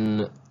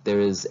 when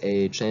there is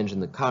a change in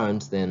the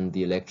current, then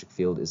the electric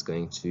field is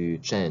going to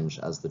change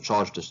as the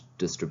charge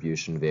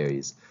distribution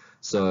varies.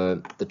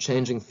 So the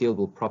changing field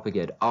will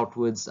propagate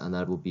outwards, and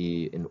that will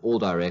be in all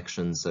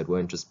directions. So it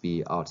won't just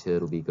be out here,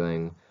 it'll be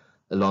going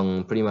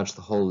along pretty much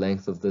the whole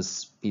length of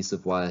this piece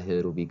of wire here.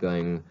 It'll be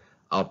going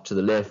out to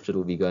the left,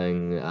 it'll be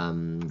going,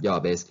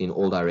 basically in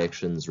all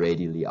directions,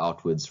 radially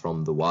outwards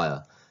from the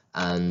wire.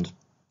 And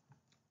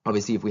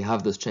obviously, if we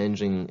have this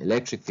changing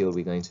electric field,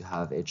 we're going to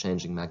have a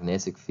changing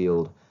magnetic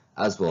field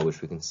as well,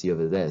 which we can see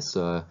over there.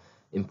 So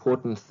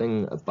important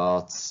thing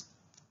about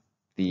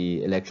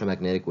the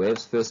electromagnetic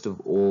waves, first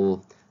of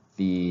all,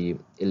 the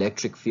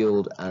electric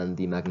field and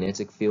the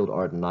magnetic field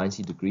are at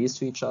 90 degrees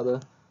to each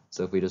other.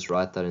 So if we just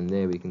write that in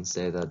there, we can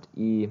say that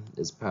E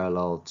is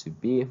parallel to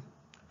B.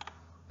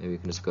 Maybe we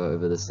can just go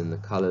over this in the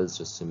colors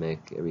just to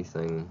make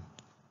everything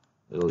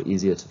a little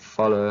easier to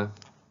follow.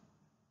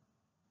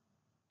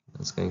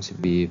 That's going to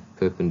be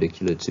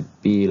perpendicular to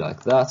B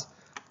like that.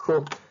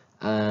 Cool.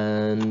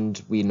 And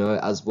we know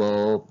as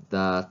well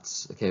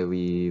that, okay,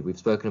 we've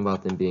spoken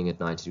about them being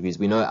at 90 degrees.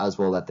 We know as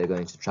well that they're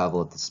going to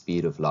travel at the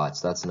speed of light.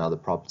 So that's another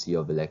property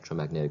of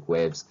electromagnetic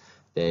waves.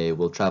 They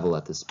will travel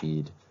at the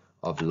speed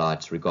of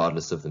light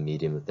regardless of the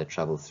medium that they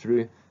travel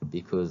through,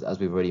 because as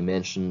we've already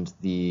mentioned,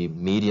 the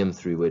medium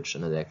through which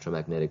an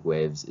electromagnetic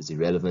waves is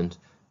irrelevant.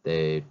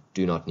 They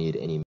do not need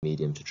any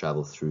medium to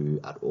travel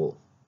through at all.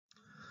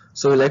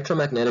 So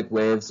electromagnetic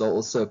waves are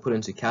also put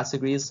into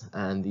categories,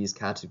 and these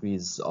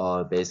categories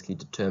are basically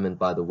determined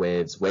by the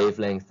wave's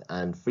wavelength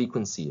and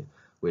frequency,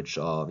 which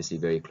are obviously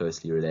very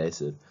closely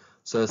related.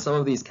 So some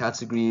of these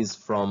categories,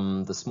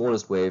 from the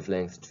smallest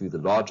wavelength to the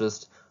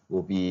largest,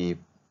 will be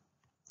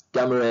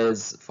gamma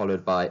rays,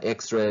 followed by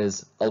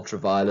X-rays,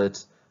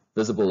 ultraviolet,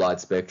 visible light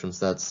spectrums.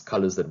 That's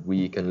colors that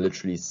we can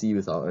literally see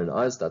with our own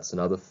eyes. That's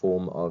another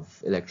form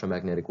of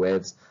electromagnetic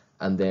waves.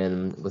 And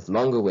then with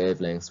longer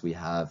wavelengths, we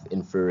have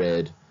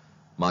infrared,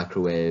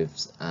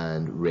 microwaves,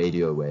 and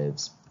radio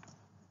waves.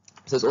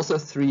 So there's also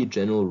 3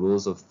 general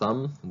rules of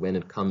thumb when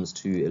it comes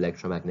to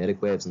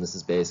electromagnetic waves, and this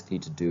is basically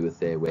to do with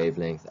their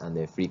wavelength and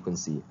their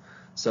frequency.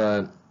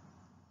 So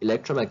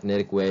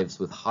electromagnetic waves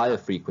with higher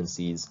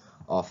frequencies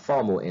are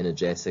far more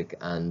energetic,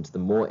 and the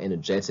more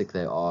energetic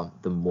they are,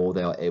 the more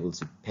they are able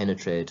to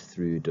penetrate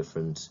through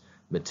different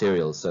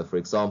materials. So for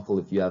example,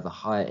 if you have a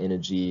higher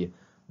energy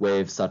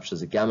wave such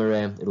as a gamma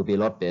ray, it'll be a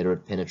lot better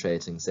at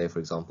penetrating, say for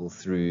example,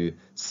 through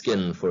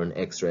skin for an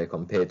X-ray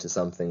compared to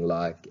something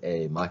like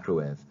a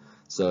microwave.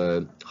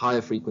 So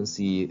higher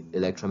frequency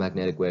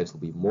electromagnetic waves will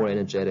be more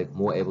energetic,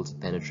 more able to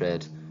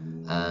penetrate,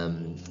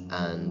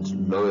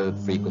 and lower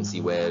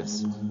frequency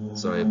waves,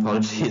 sorry,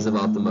 apologies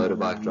about the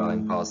motorbike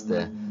driving past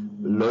there,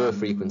 lower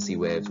frequency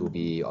waves will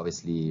be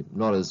obviously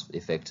not as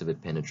effective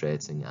at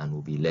penetrating and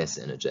will be less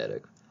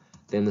energetic.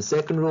 Then the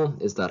second rule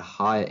is that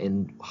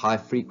high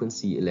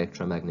frequency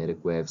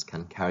electromagnetic waves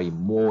can carry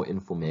more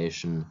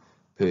information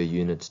per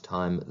unit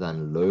time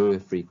than low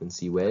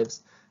frequency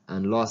waves.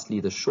 And lastly,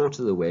 the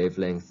shorter the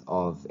wavelength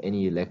of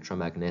any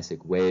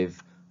electromagnetic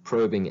wave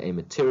probing a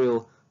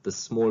material, the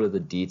smaller the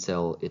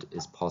detail it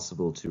is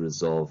possible to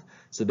resolve.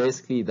 So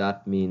basically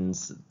that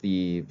means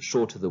the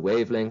shorter the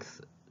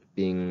wavelength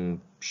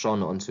being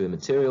shone onto a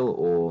material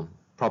or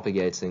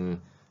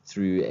propagating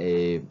through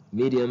a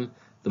medium,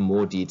 the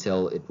more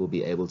detail it will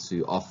be able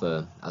to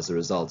offer as a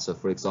result. So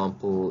for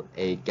example,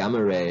 a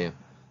gamma ray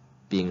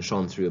being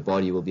shone through a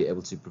body will be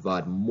able to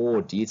provide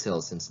more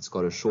detail since it's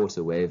got a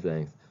shorter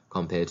wavelength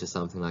compared to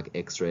something like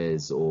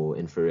X-rays or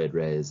infrared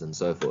rays and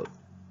so forth.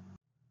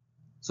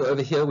 So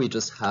over here we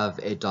just have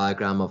a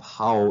diagram of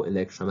how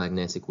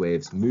electromagnetic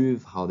waves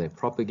move, how they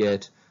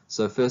propagate.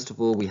 So first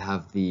of all, we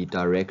have the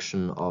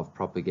direction of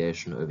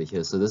propagation over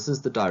here. So this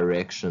is the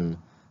direction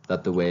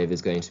that the wave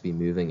is going to be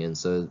moving in.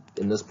 So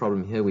in this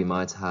problem here, we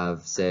might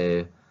have,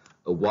 say,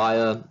 a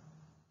wire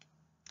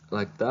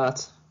like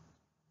that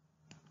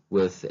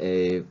with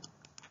a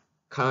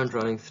current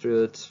running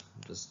through it.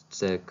 Just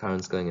say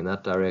current's going in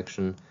that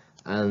direction,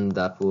 and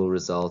that will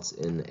result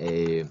in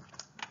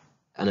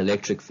an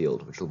electric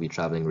field which will be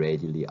traveling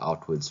radially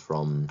outwards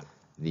from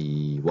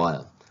the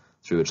wire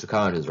through which the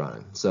current is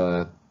running.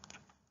 So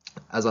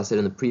as I said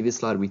in the previous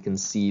slide, we can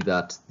see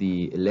that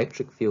the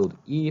electric field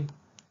E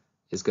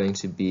is going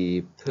to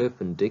be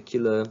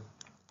perpendicular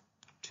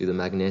to the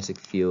magnetic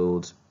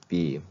field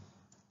B,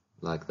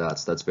 like that.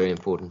 So that's very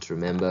important to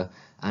remember.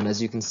 And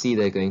as you can see,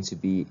 they're going to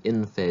be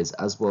in phase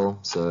as well.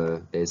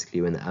 So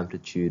basically when the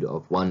amplitude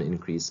of one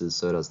increases,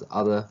 so does the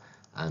other.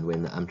 And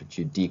when the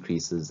amplitude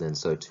decreases, then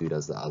so too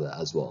does the other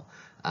as well.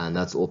 And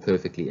that's all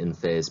perfectly in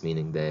phase,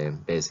 meaning they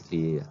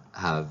basically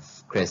have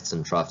crests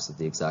and troughs at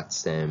the exact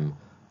same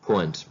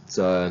point.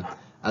 So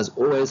as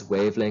always,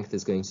 wavelength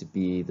is going to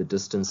be the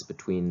distance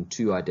between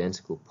 2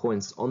 identical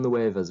points on the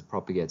wave as it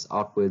propagates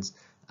outwards.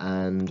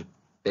 And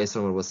based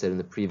on what was said in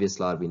the previous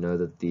slide, we know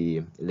that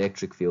the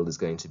electric field is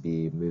going to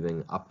be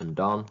moving up and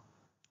down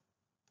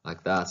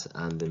like that,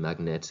 and the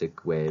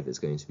magnetic wave is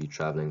going to be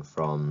traveling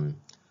from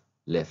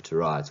left to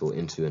right or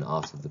into and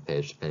out of the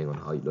page, depending on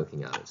how you're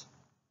looking at it.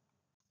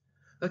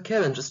 Okay,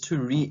 then just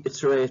to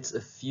reiterate a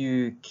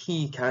few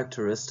key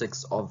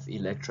characteristics of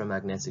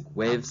electromagnetic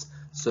waves.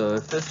 So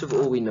first of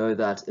all, we know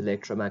that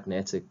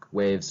electromagnetic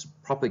waves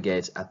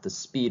propagate at the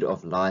speed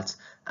of light,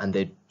 and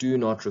they do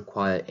not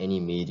require any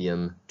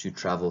medium to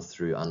travel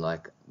through,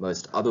 unlike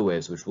most other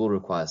waves which will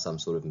require some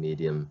sort of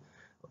medium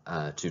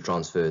to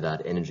transfer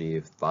that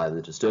energy via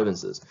the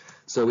disturbances.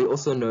 So we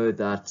also know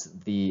that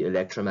the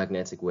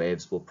electromagnetic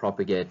waves will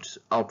propagate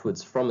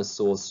outwards from a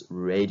source,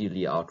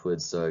 radially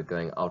outwards, so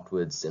going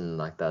outwards in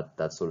like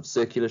that sort of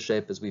circular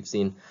shape as we've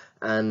seen,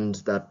 and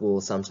that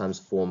will sometimes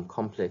form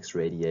complex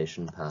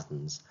radiation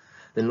patterns.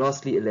 Then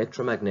lastly,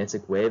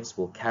 electromagnetic waves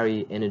will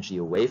carry energy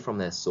away from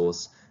their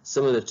source,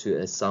 similar to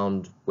a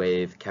sound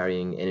wave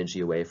carrying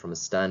energy away from a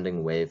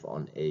standing wave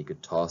on a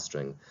guitar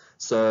string.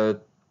 So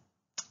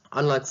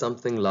unlike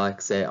something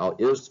like, say, our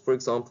ears, for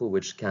example,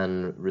 which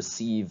can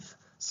receive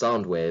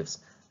sound waves,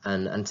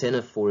 an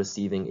antenna for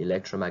receiving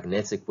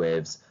electromagnetic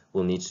waves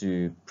will need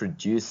to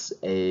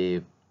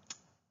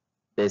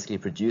basically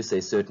produce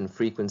a certain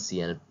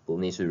frequency, and it will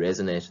need to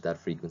resonate at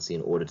that frequency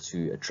in order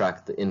to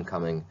attract the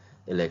incoming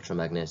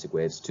electromagnetic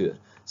waves to it.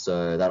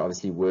 So that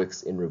obviously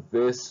works in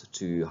reverse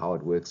to how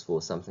it works for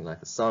something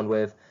like a sound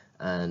wave.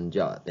 And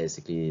yeah,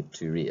 basically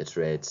to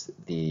reiterate,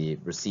 the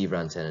receiver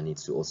antenna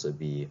needs to also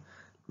be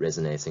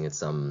resonating at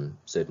some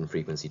certain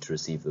frequency to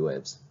receive the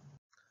waves.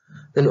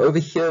 Then over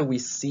here we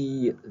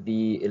see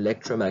the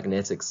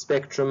electromagnetic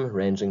spectrum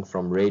ranging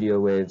from radio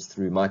waves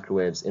through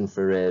microwaves,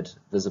 infrared,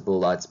 visible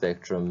light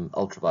spectrum,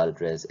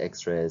 ultraviolet rays,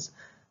 X-rays,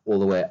 all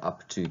the way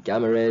up to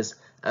gamma rays.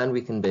 And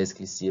we can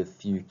basically see a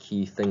few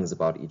key things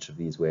about each of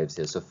these waves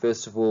here. So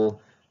first of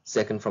all,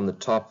 second from the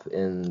top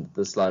in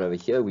this line over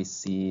here, we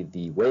see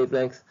the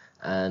wavelength.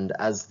 And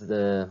as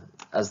the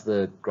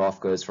graph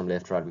goes from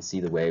left to right, we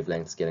see the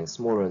wavelengths getting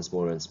smaller and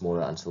smaller and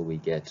smaller until we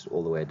get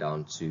all the way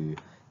down to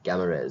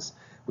gamma rays.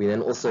 We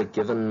then also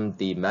given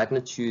the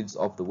magnitudes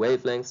of the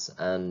wavelengths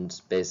and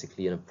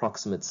basically an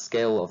approximate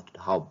scale of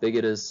how big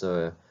it is.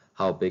 So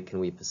how big can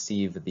we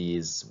perceive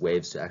these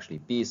waves to actually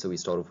be? So we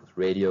start off with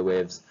radio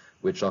waves,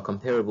 which are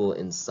comparable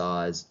in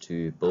size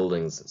to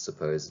buildings,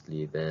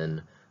 supposedly.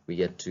 Then we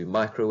get to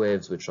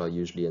microwaves, which are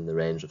usually in the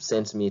range of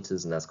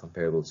centimeters, and that's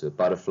comparable to a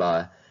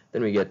butterfly.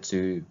 Then we get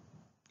to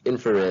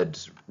infrared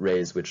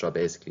rays, which are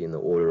basically in the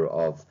order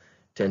of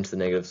 10 to the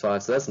negative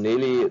 5. So that's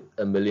nearly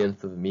a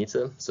millionth of a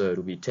meter. So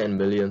it'll be 10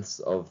 millionths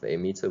of a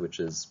meter, which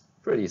is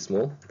pretty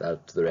small,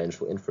 that's the range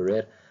for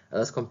infrared. And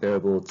that's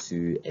comparable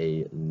to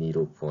a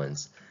needle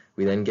point.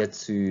 We then get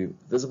to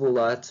visible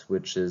light,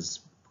 which is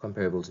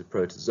comparable to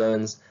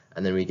protozoans.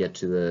 And then we get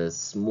to the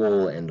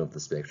small end of the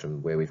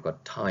spectrum, where we've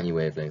got tiny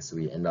wavelengths. So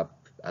we end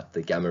up at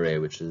the gamma ray,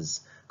 which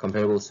is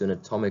comparable to an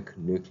atomic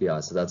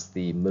nuclei. So that's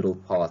the middle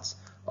part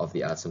of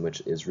the atom,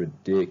 which is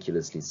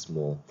ridiculously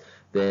small.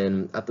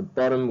 Then at the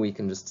bottom we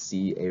can just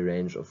see a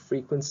range of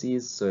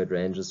frequencies. So it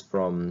ranges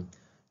from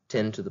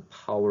 10 to the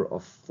power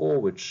of 4,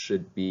 which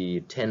should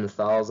be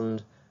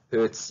 10,000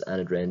 hertz,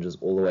 and it ranges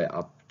all the way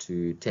up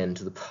to 10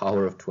 to the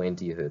power of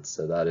 20 hertz.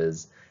 So that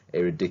is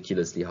a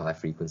ridiculously high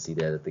frequency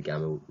there that the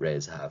gamma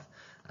rays have.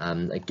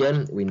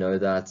 Again, we know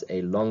that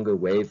a longer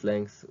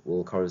wavelength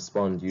will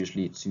correspond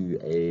usually to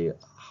a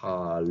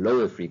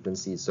lower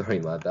frequency, sorry,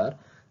 my bad.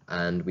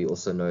 And we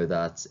also know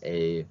that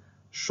a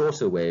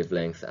shorter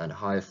wavelength and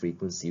higher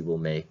frequency will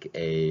make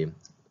a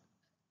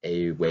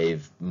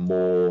wave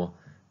more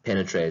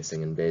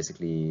penetrating and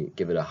basically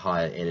give it a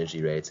higher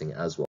energy rating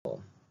as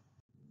well.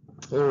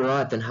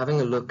 Alright, then having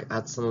a look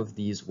at some of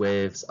these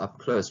waves up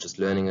close, just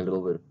learning a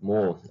little bit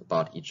more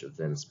about each of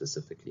them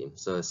specifically.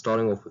 So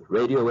starting off with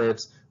radio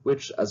waves,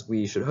 which, as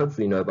we should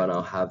hopefully know by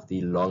now, have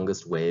the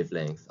longest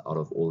wavelength out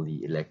of all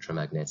the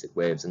electromagnetic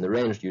waves, in the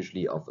range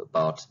usually of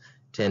about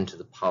 10 to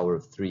the power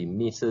of 3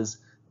 meters,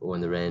 or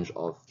in the range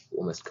of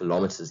almost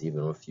kilometers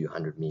even, or a few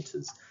hundred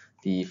meters.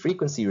 The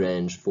frequency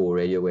range for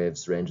radio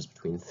waves ranges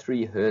between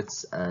 3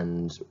 hertz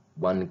and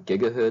 1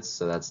 gigahertz,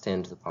 so that's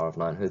 10 to the power of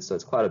 9 hertz, so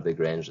it's quite a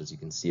big range, as you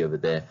can see over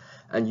there.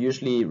 And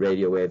usually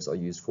radio waves are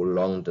used for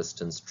long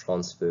distance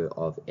transfer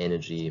of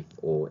energy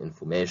or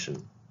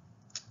information.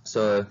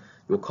 So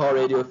your car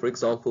radio, for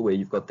example, where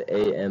you've got the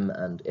AM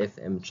and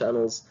FM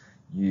channels,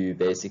 you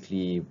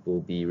basically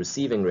will be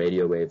receiving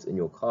radio waves in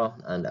your car,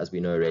 and as we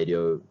know,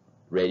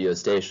 radio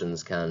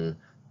stations can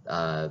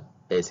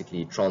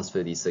basically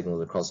transfer these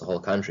signals across the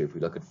whole country. If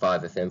we look at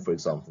 5FM, for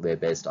example, they're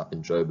based up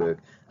in Joburg,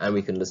 and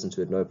we can listen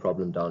to it no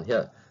problem down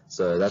here.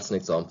 So that's an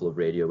example of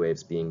radio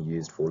waves being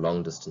used for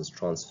long distance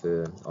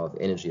transfer of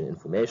energy and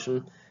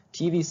information.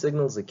 TV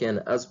signals,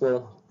 again, as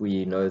well.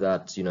 We know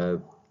that,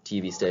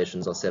 TV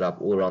stations are set up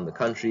all around the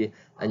country,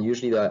 and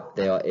usually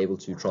they are able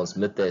to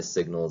transmit their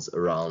signals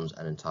around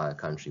an entire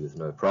country with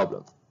no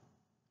problem.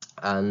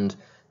 And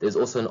there's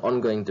also an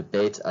ongoing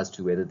debate as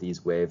to whether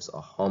these waves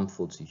are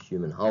harmful to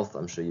human health.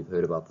 I'm sure you've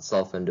heard about the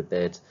cell phone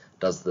debate.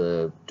 Do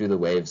the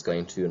waves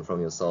going to and from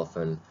your cell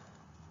phone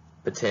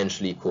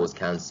potentially cause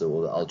cancer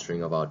or the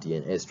altering of our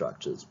DNA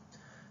structures?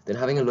 Then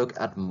having a look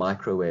at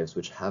microwaves,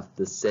 which have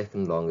the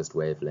second longest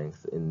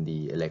wavelength in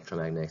the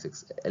electromagnetic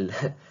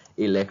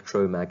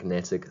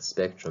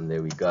spectrum.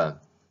 There we go.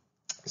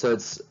 So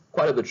it's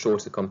quite a bit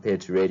shorter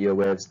compared to radio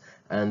waves,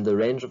 and the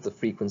range of the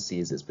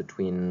frequencies is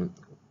between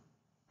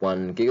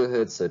 1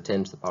 gigahertz, so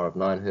 10 to the power of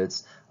 9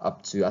 hertz,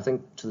 up to, I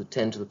think, to the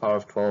 10 to the power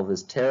of 12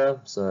 is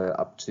tera, so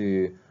up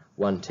to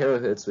 1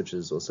 terahertz, which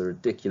is also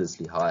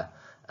ridiculously high.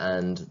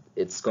 And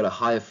it's got a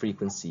higher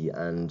frequency,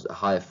 and a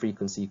higher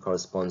frequency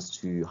corresponds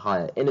to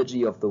higher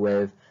energy of the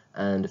wave,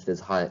 and if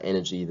there's higher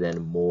energy,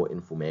 then more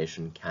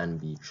information can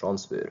be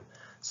transferred.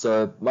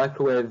 So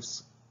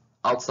microwaves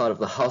outside of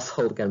the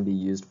household can be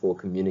used for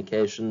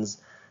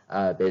communications,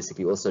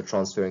 basically also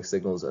transferring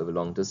signals over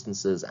long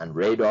distances, and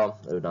radar,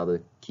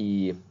 another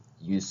key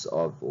use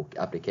of or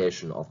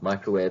application of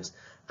microwaves.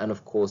 And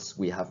of course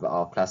we have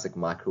our classic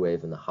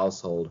microwave in the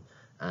household,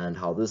 and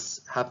how this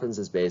happens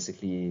is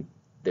basically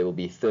there will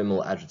be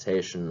thermal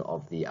agitation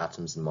of the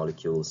atoms and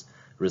molecules,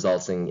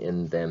 resulting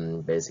in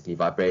them basically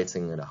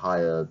vibrating at a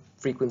higher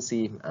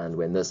frequency, and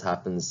when this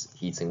happens,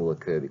 heating will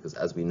occur, because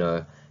as we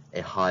know,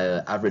 a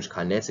higher average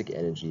kinetic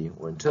energy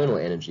or internal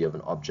energy of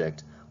an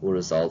object will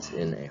result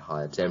in a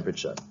higher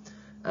temperature.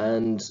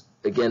 And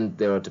again,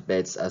 there are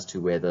debates as to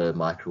whether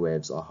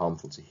microwaves are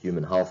harmful to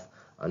human health.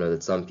 I know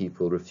that some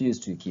people refuse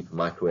to keep a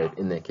microwave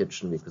in their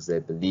kitchen because they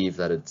believe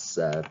that it's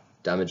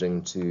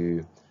damaging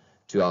to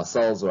our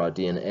cells or our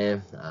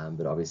DNA,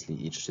 but obviously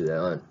each to their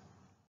own.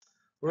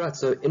 Alright,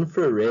 so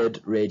infrared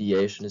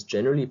radiation is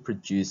generally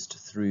produced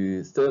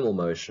through thermal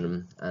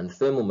motion, and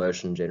thermal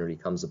motion generally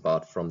comes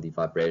about from the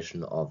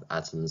vibration of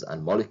atoms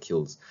and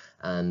molecules,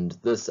 and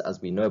this,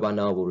 as we know by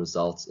now, will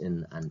result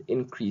in an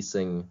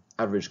increasing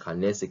average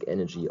kinetic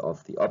energy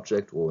of the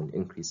object, or an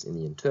increase in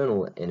the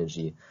internal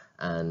energy,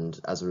 and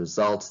as a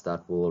result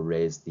that will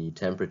raise the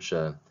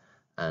temperature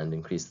and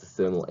increase the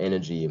thermal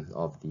energy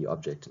of the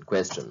object in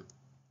question.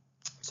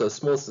 So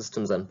small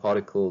systems and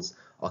particles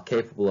are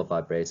capable of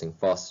vibrating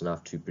fast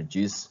enough to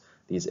produce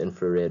these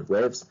infrared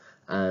waves.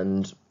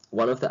 And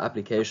one of the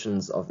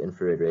applications of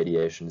infrared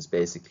radiation is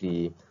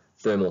basically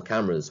thermal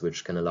cameras,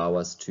 which can allow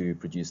us to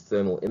produce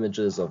thermal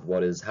images of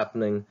what is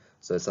happening.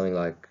 So something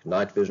like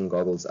night vision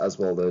goggles as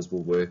well, those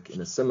will work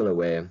in a similar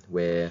way,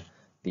 where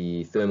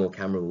the thermal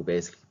camera will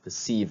basically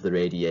perceive the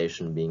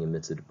radiation being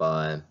emitted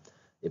by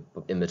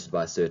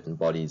certain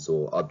bodies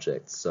or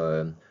objects.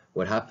 So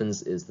what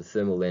happens is the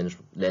thermal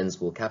lens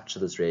will capture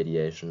this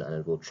radiation, and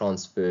it will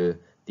transfer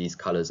these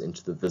colors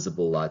into the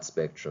visible light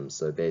spectrum.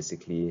 So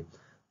basically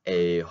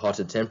a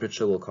hotter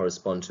temperature will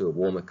correspond to a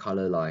warmer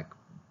color like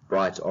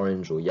bright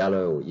orange or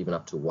yellow, or even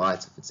up to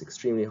white if it's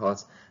extremely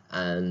hot,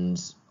 and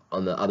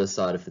on the other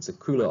side, if it's a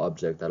cooler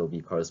object, that'll be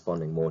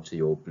corresponding more to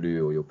your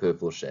blue or your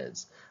purple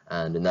shades.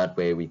 And in that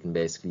way, we can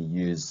basically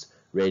use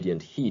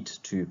radiant heat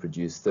to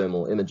produce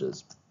thermal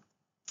images.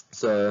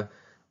 So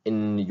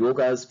in your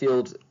guys'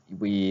 field,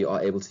 we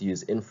are able to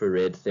use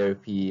infrared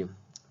therapy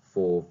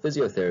for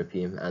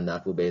physiotherapy, and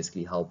that will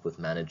basically help with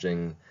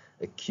managing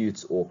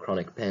acute or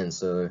chronic pain.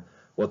 So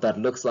what that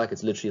looks like,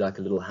 it's literally like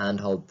a little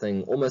handheld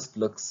thing, almost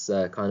looks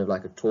kind of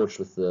like a torch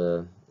with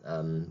the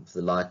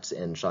light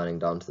end shining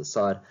down to the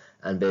side,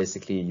 and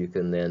basically you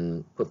can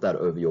then put that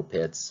over your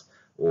pets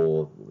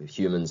or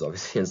humans,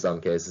 obviously in some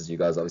cases. You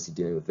guys are obviously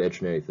dealing with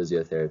veterinary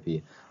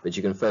physiotherapy, but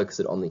you can focus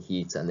it on the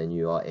heat, and then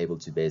you are able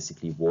to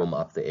basically warm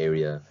up the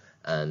area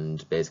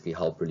and basically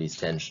help release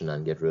tension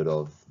and get rid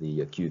of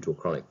the acute or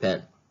chronic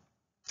pain.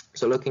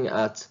 So looking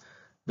at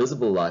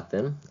visible light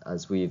then,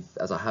 as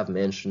I have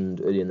mentioned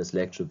earlier in this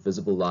lecture,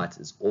 visible light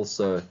is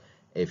also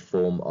a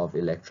form of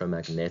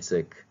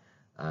electromagnetic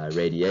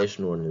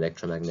radiation, or an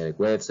electromagnetic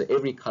wave. So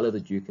every color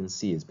that you can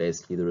see is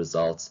basically the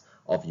result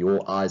of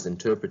your eyes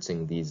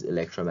interpreting these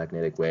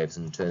electromagnetic waves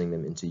and turning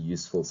them into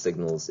useful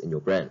signals in your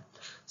brain.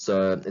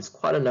 So it's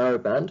quite a narrow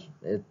band.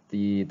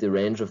 The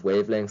range of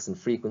wavelengths and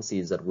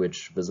frequencies at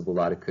which visible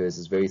light occurs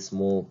is very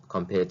small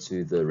compared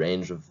to the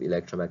range of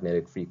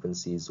electromagnetic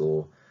frequencies,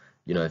 or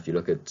if you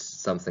look at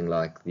something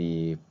like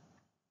the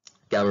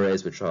gamma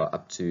rays, which are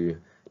up to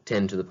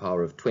 10 to the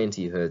power of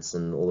 20 hertz,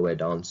 and all the way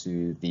down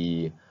to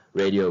the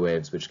radio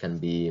waves, which can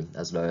be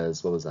as low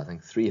as,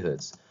 3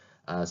 hertz.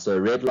 So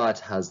red light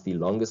has the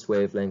longest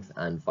wavelength,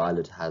 and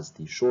violet has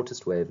the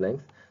shortest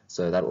wavelength.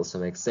 So that also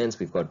makes sense.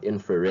 We've got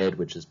infrared,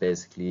 which is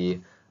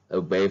basically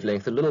a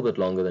wavelength a little bit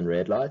longer than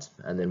red light,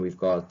 and then we've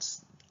got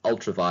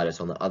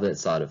ultraviolet on the other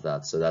side of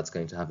that. So that's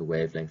going to have a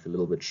wavelength a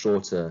little bit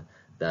shorter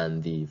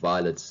than the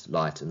violet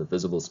light in the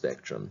visible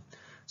spectrum.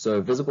 So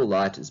visible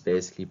light is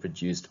basically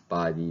produced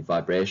by the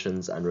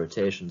vibrations and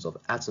rotations of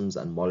atoms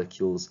and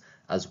molecules,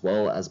 as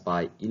well as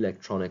by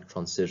electronic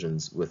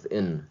transitions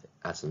within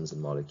atoms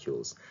and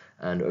molecules.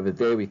 And over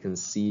there we can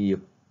see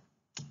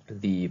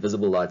the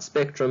visible light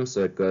spectrum.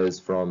 So it goes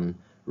from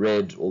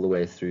red all the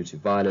way through to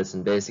violet,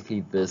 and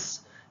basically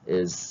this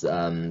is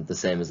the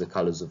same as the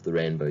colors of the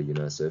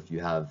rainbow. So if you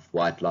have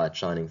white light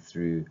shining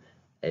through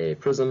a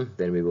prism,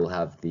 then we will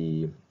have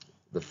the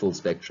full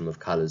spectrum of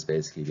colors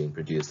basically being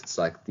produced. It's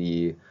like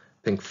the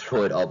Pink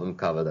Floyd album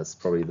cover. That's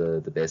probably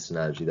the best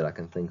analogy that I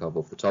can think of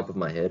off the top of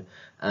my head.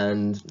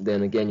 And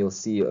then again, you'll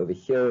see over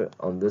here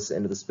on this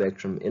end of the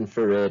spectrum,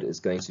 infrared is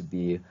going to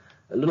be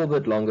a little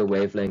bit longer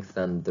wavelength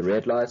than the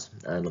red light,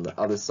 and on the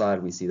other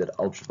side we see that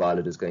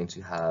ultraviolet is going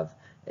to have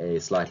a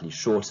slightly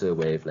shorter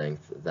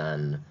wavelength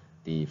than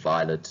the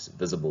violet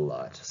visible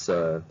light.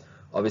 So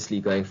obviously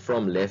going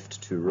from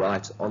left to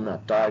right on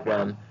that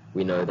diagram,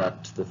 we know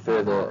that the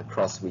further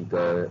across we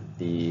go,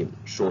 the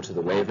shorter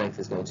the wavelength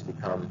is going to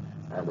become,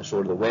 and the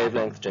shorter the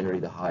wavelength, generally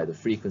the higher the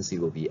frequency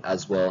will be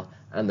as well,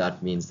 and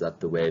that means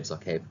that the waves are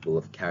capable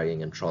of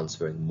carrying and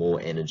transferring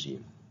more energy.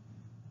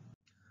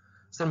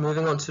 So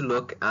moving on to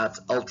look at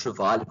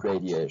ultraviolet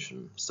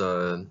radiation.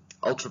 So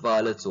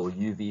ultraviolet, or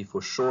UV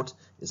for short,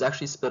 is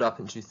actually split up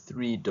into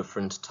 3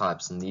 different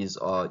types, and these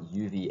are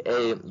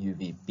UVA,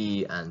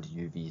 UVB, and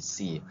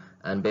UVC.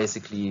 And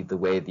basically the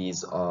way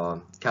these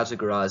are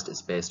categorized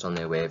is based on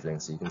their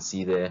wavelength. So you can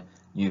see there,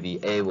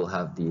 UVA will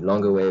have the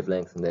longer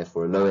wavelength and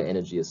therefore a lower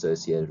energy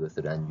associated with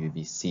it, and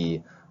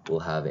UVC will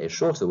have a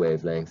shorter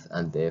wavelength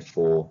and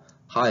therefore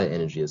higher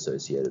energy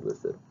associated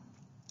with it.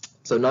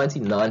 So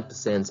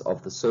 99%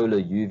 of the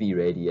solar UV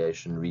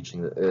radiation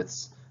reaching the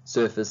Earth's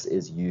surface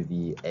is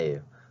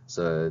UVA.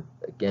 So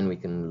again, we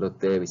can look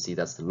there, we see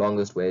that's the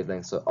longest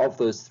wavelength. So of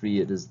those 3,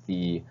 it is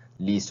the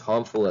least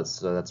harmful.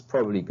 So that's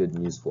probably good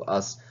news for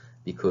us,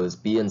 because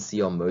B and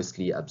C are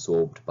mostly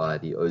absorbed by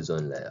the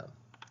ozone layer.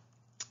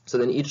 So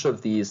then each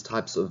of these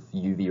types of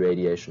UV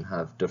radiation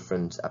have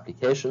different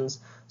applications.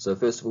 So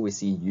first of all, we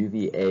see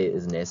UVA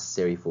is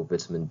necessary for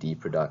vitamin D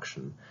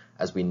production.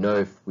 As we know,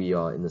 if we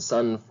are in the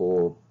sun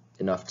for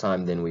enough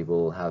time, then we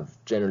will have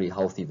generally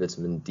healthy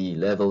vitamin D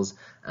levels.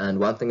 And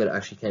one thing that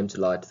actually came to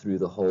light through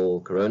the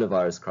whole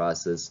coronavirus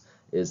crisis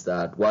is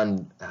that,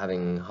 one,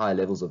 having high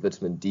levels of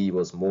vitamin D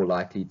was more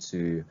likely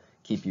to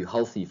keep you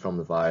healthy from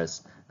the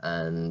virus,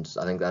 And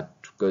I think that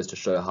goes to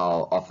show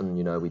how often,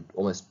 you know, we're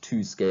almost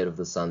too scared of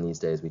the sun these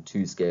days. We're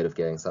too scared of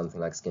getting something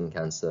like skin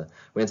cancer,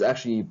 when it's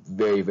actually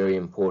very, very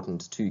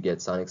important to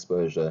get sun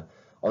exposure.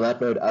 On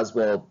that note as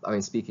well, I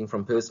mean, speaking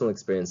from personal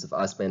experience, if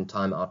I spend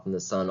time out in the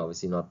sun,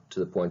 obviously not to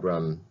the point where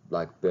I'm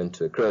like burnt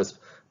to a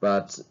crisp,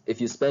 but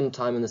if you spend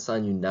time in the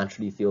sun, you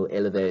naturally feel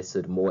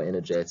elevated, more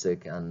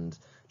energetic, and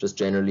just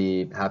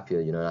generally happier.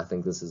 You know, I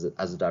think this is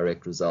as a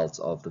direct result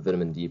of the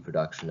vitamin D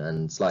production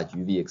and slight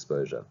UV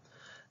exposure.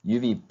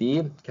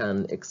 UVB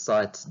can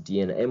excite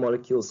DNA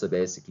molecules, so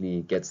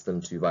basically gets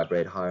them to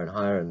vibrate higher and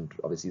higher, and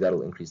obviously that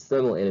will increase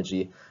thermal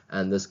energy,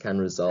 and this can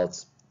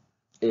result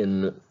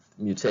in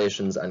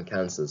mutations and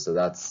cancers. So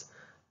that's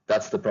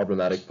the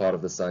problematic part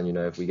of the sun. You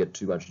know, if we get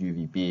too much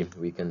UVB,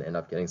 we can end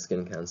up getting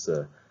skin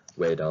cancer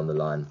way down the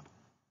line.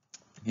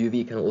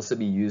 UV can also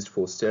be used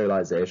for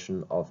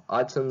sterilization of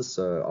items,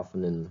 so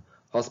often in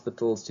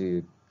hospitals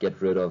to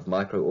get rid of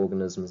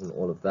microorganisms and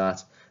all of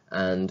that.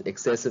 And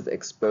excessive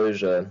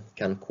exposure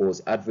can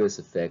cause adverse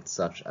effects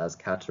such as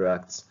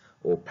cataracts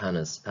or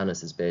pannus.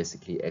 Pannus is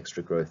basically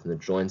extra growth in the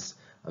joints.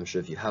 I'm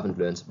sure if you haven't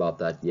learned about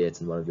that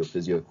yet in one of your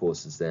physio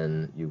courses,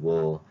 then you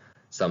will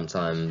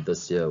sometime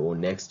this year or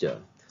next year.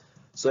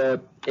 So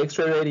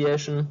X-ray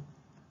radiation,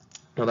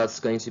 well, that's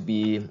going to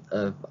be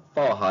a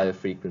far higher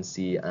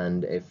frequency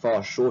and a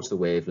far shorter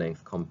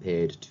wavelength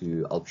compared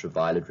to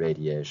ultraviolet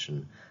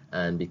radiation.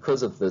 And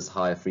because of this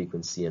higher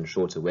frequency and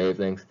shorter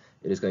wavelength,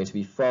 it is going to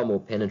be far more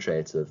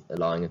penetrative,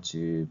 allowing it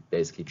to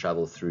basically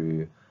travel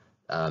through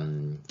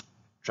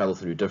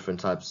different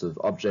types of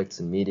objects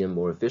and medium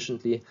more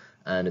efficiently,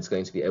 and it's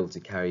going to be able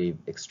to carry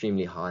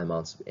extremely high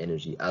amounts of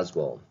energy as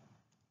well.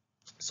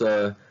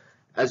 So,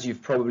 as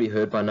you've probably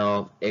heard by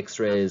now,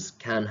 X-rays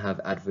can have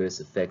adverse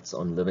effects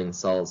on living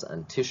cells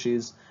and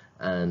tissues,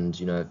 and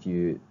you know, if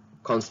you're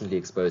constantly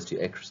exposed to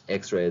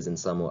X-rays in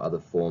some or other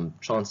form,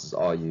 chances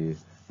are you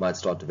might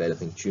start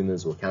developing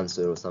tumors or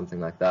cancer or something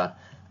like that.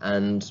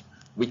 And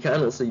we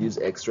can also use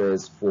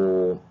X-rays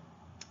or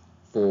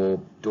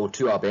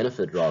to our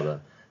benefit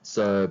rather.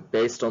 So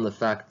based on the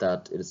fact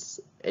that it's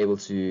able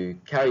to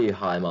carry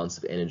high amounts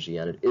of energy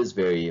and it is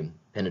very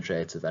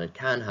penetrative and it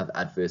can have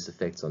adverse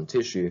effects on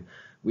tissue,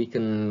 we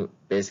can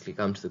basically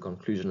come to the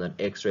conclusion that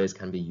X-rays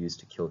can be used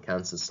to kill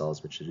cancer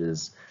cells, which it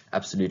is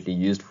absolutely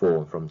used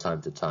for from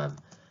time to time.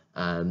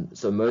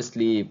 So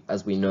mostly,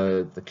 as we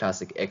know, the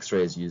classic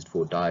X-ray is used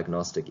for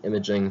diagnostic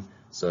imaging.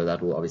 So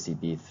that will obviously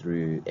be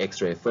through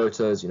X-ray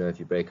photos. You know, if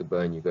you break a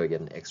bone, you go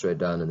get an X-ray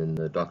done, and then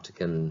the doctor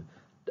can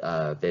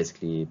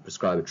basically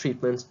prescribe a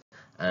treatment.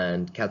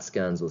 And CAT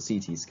scans or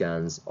CT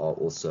scans are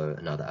also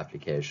another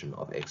application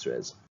of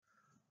X-rays.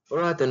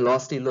 Alright, then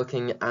lastly,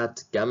 looking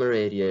at gamma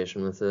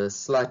radiation with a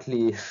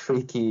slightly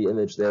freaky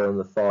image there on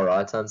the far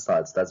right-hand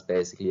side. So that's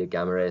basically a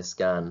gamma ray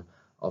scan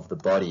of the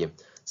body.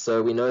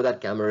 So we know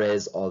that gamma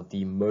rays are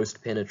the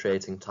most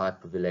penetrating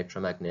type of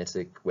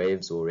electromagnetic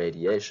waves or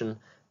radiation.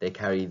 They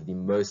carry the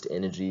most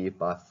energy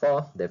by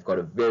far. They've got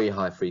a very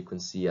high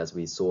frequency, as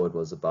we saw it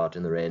was about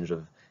in the range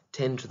of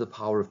 10 to the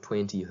power of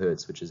 20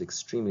 hertz, which is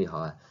extremely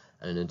high.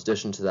 And in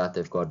addition to that,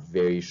 they've got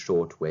very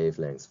short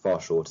wavelengths, far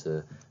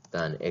shorter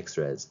than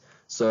X-rays.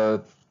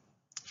 So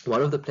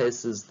one of the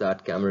places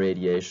that gamma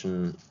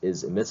radiation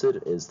is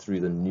emitted is through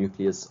the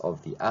nucleus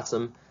of the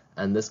atom.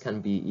 And this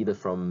can be either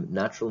from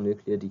natural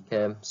nuclear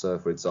decay. So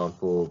for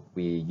example,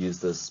 we use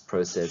this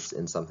process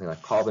in something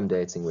like carbon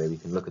dating, where we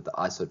can look at the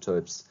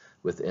isotopes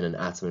within an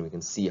atom and we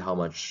can see how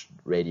much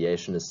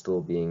radiation is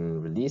still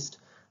being released.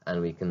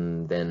 And we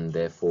can then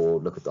therefore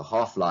look at the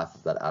half-life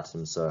of that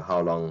atom, so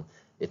how long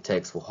it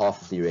takes for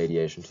half of the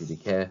radiation to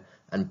decay.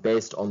 And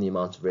based on the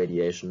amount of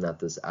radiation that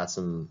this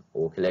atom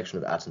or collection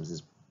of atoms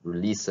is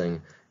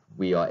releasing,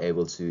 we are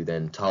able to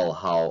then tell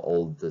how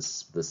old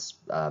this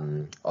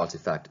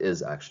artifact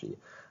is actually.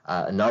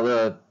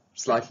 Another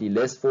slightly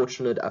less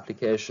fortunate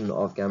application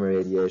of gamma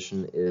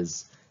radiation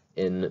is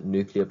in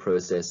nuclear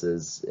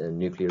processes, in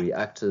nuclear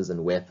reactors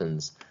and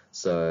weapons.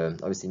 So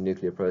obviously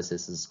nuclear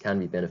processes can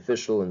be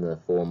beneficial in the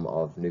form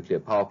of nuclear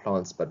power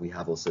plants, but we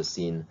have also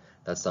seen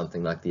that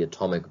something like the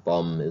atomic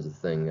bomb is a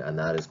thing, and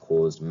that has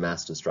caused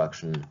mass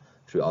destruction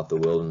throughout the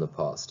world in the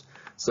past.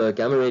 So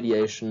gamma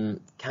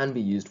radiation can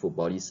be used for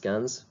body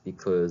scans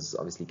because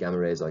obviously gamma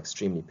rays are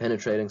extremely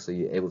penetrating, so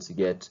you're able to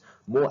get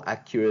more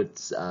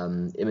accurate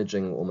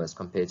imaging almost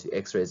compared to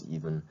X-rays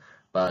even.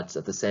 But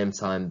at the same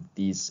time,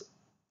 these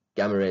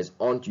gamma rays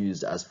aren't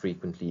used as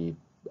frequently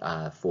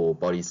for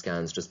body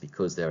scans just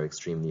because they're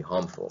extremely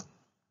harmful.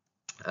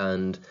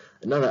 And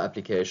another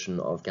application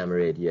of gamma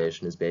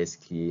radiation is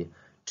basically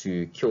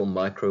to kill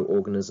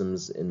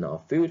microorganisms in our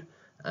food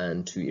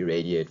and to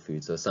irradiate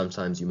food. So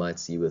sometimes you might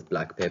see with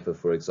black pepper,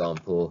 for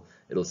example,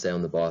 it'll say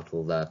on the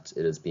bottle that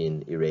it has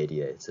been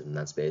irradiated, and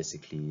that's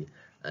basically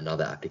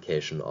another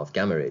application of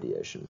gamma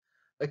radiation.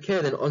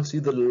 Okay, then on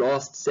to the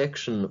last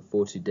section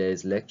for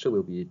today's lecture.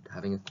 We'll be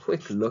having a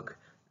quick look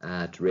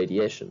at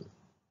radiation.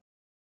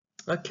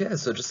 Okay,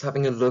 so just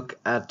having a look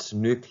at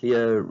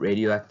nuclear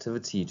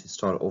radioactivity to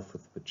start off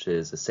with, which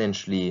is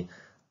essentially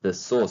the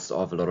source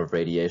of a lot of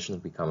radiation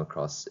that we come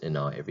across in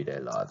our everyday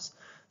lives.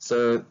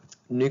 So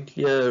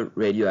nuclear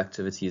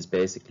radioactivity is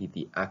basically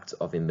the act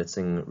of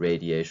emitting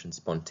radiation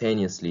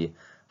spontaneously.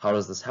 How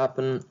does this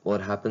happen? Well,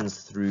 it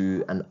happens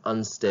through an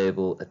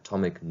unstable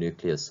atomic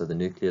nucleus. So the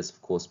nucleus,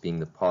 of course, being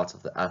the part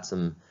of the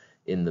atom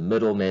in the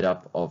middle made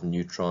up of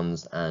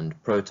neutrons and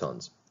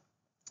protons.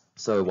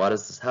 So why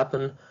does this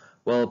happen?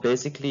 Well,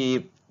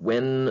 basically,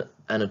 when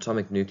an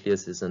atomic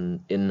nucleus is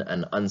in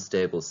an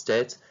unstable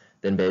state,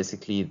 then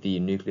basically the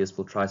nucleus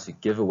will try to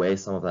give away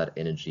some of that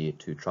energy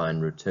to try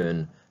and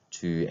return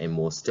to a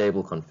more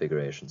stable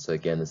configuration. So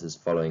again, this is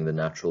following the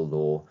natural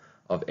law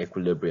of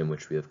equilibrium,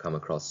 which we have come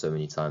across so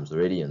many times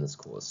already in this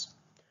course.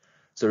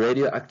 So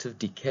radioactive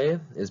decay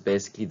is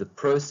basically the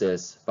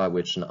process by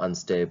which an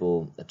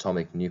unstable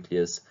atomic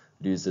nucleus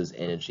loses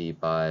energy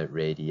by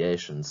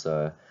radiation.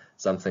 So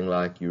something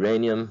like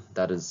uranium,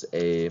 that is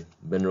a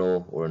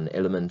mineral or an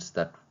element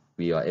that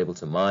we are able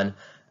to mine,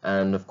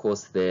 and of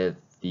course there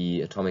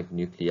the atomic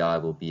nuclei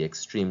will be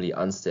extremely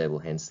unstable,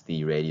 hence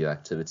the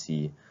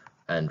radioactivity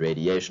and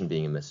radiation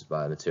being emitted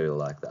by a material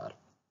like that.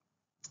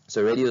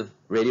 So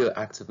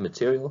radioactive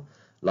material,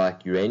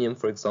 like uranium,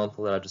 for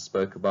example, that I just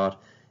spoke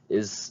about,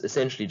 is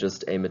essentially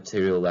just a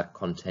material that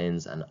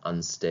contains an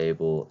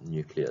unstable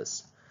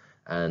nucleus.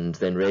 And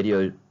then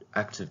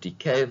radioactive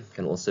decay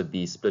can also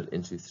be split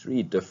into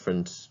 3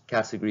 different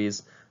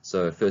categories.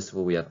 So first of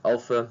all, we have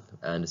alpha,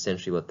 and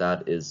essentially what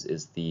that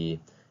is the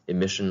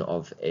emission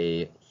of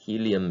a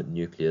helium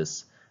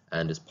nucleus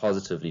and is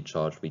positively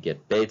charged. We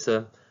get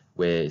beta,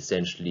 where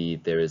essentially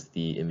there is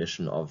the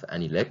emission of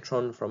an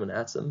electron from an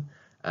atom.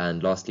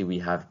 And lastly, we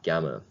have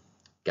gamma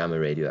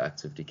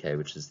radioactive decay,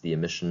 which is the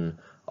emission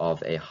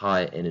of a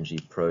high energy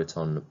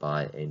proton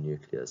by a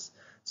nucleus.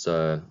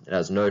 So it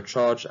has no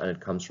charge and it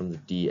comes from the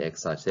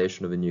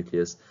de-excitation of a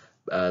nucleus.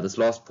 This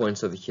last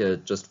point over here,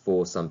 just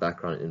for some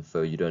background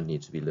info, you don't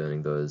need to be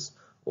learning those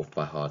off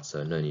by heart,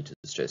 so no need to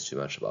stress too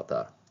much about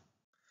that.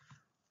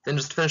 Then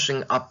just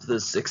finishing up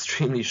this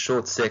extremely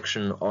short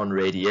section on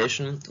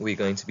radiation, we're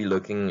going to be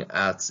looking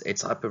at a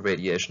type of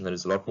radiation that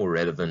is a lot more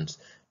relevant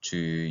to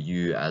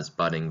you as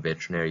budding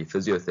veterinary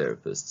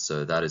physiotherapists.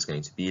 So that is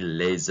going to be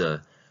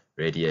laser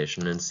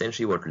radiation. And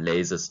essentially what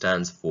laser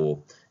stands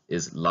for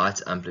is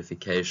light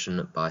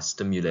amplification by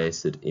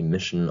stimulated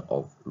emission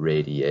of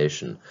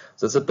radiation.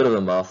 So it's a bit of a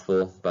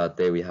mouthful, but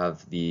there we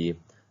have the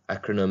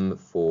acronym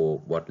for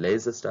what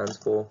laser stands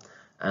for.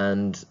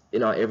 And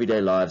in our everyday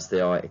lives,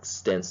 there are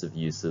extensive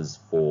uses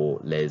for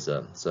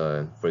laser.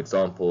 So, for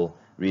example,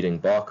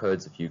 reading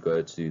barcodes, if you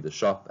go to the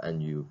shop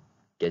and you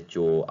get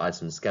your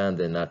item scanned,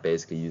 then that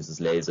basically uses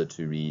laser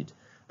to read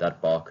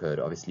that barcode.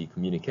 Obviously,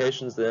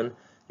 communications then.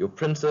 Your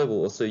printer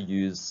will also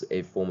use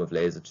a form of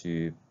laser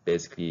to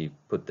basically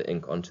put the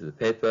ink onto the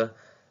paper.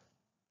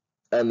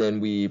 And then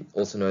we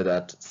also know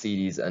that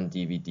CDs and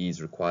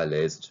DVDs require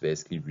laser to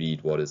basically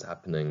read what is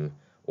happening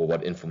or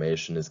what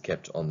information is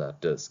kept on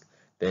that disk.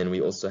 Then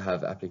we also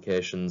have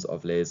applications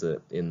of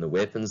laser in the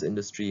weapons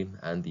industry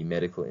and the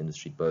medical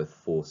industry, both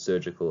for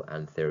surgical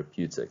and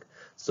therapeutic.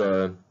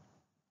 So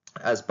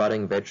as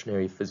budding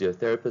veterinary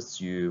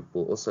physiotherapists, you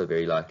will also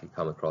very likely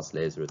come across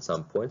laser at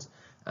some point.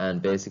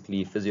 And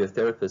basically,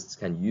 physiotherapists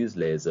can use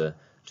laser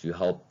to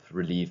help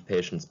relieve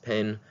patients'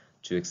 pain,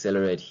 to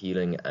accelerate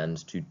healing, and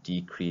to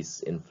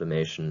decrease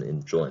inflammation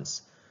in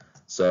joints.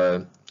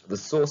 So the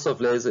source of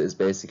laser is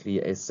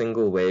basically a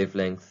single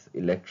wavelength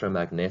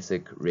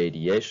electromagnetic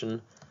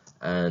radiation,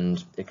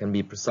 and it can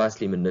be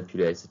precisely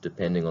manipulated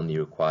depending on the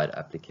required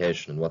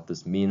application. And what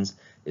this means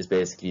is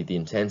basically the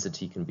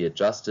intensity can be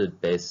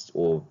adjusted based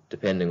or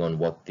depending on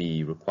what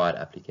the required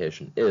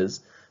application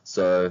is.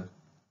 So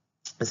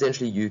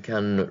essentially you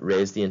can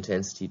raise the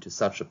intensity to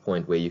such a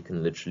point where you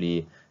can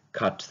literally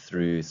cut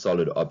through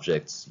solid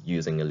objects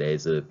using a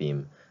laser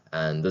beam.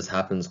 And this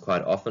happens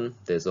quite often.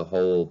 There's a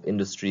whole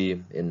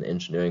industry in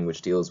engineering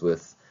which deals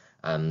with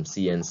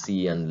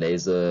CNC and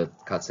laser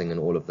cutting and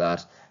all of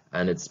that.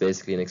 And it's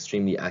basically an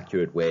extremely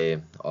accurate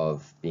way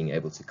of being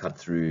able to cut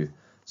through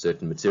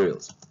certain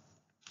materials.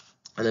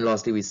 And then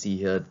lastly, we see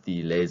here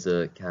the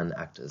laser can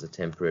act as a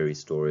temporary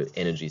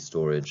energy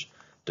storage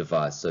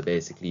device. So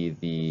basically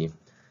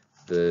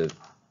the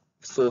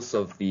source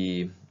of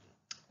the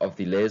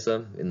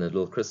laser in the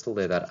little crystal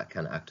there, that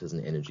can act as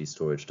an energy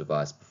storage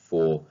device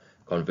before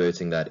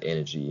converting that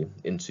energy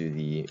into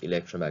the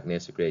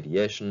electromagnetic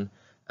radiation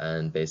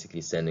and basically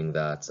sending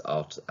that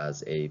out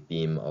as a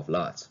beam of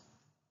light.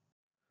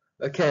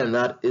 Okay, and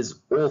that is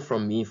all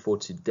from me for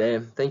today.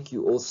 Thank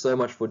you all so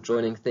much for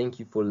joining. Thank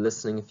you for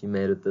listening if you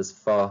made it this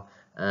far.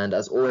 And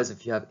as always,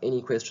 if you have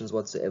any questions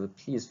whatsoever,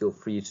 please feel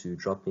free to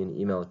drop me an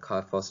email at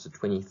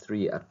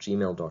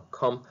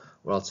kaifoster23@gmail.com,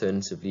 or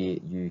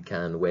alternatively, you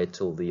can wait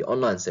till the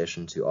online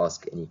session to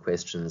ask any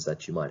questions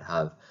that you might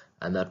have.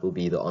 And that will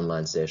be the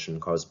online session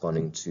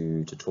corresponding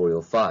to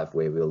tutorial 5,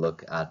 where we'll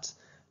look at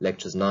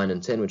lectures 9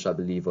 and 10, which I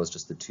believe was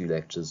just the 2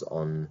 lectures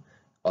on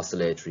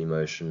oscillatory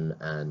motion,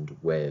 and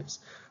waves.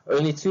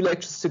 Only 2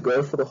 lectures to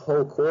go for the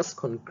whole course.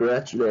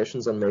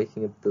 Congratulations on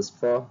making it this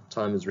far.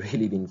 Time has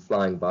really been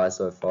flying by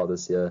so far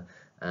this year.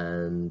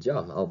 And yeah,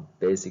 I'll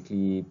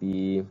basically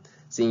be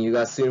seeing you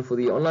guys soon for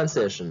the online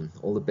session.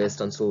 All the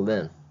best until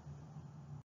then.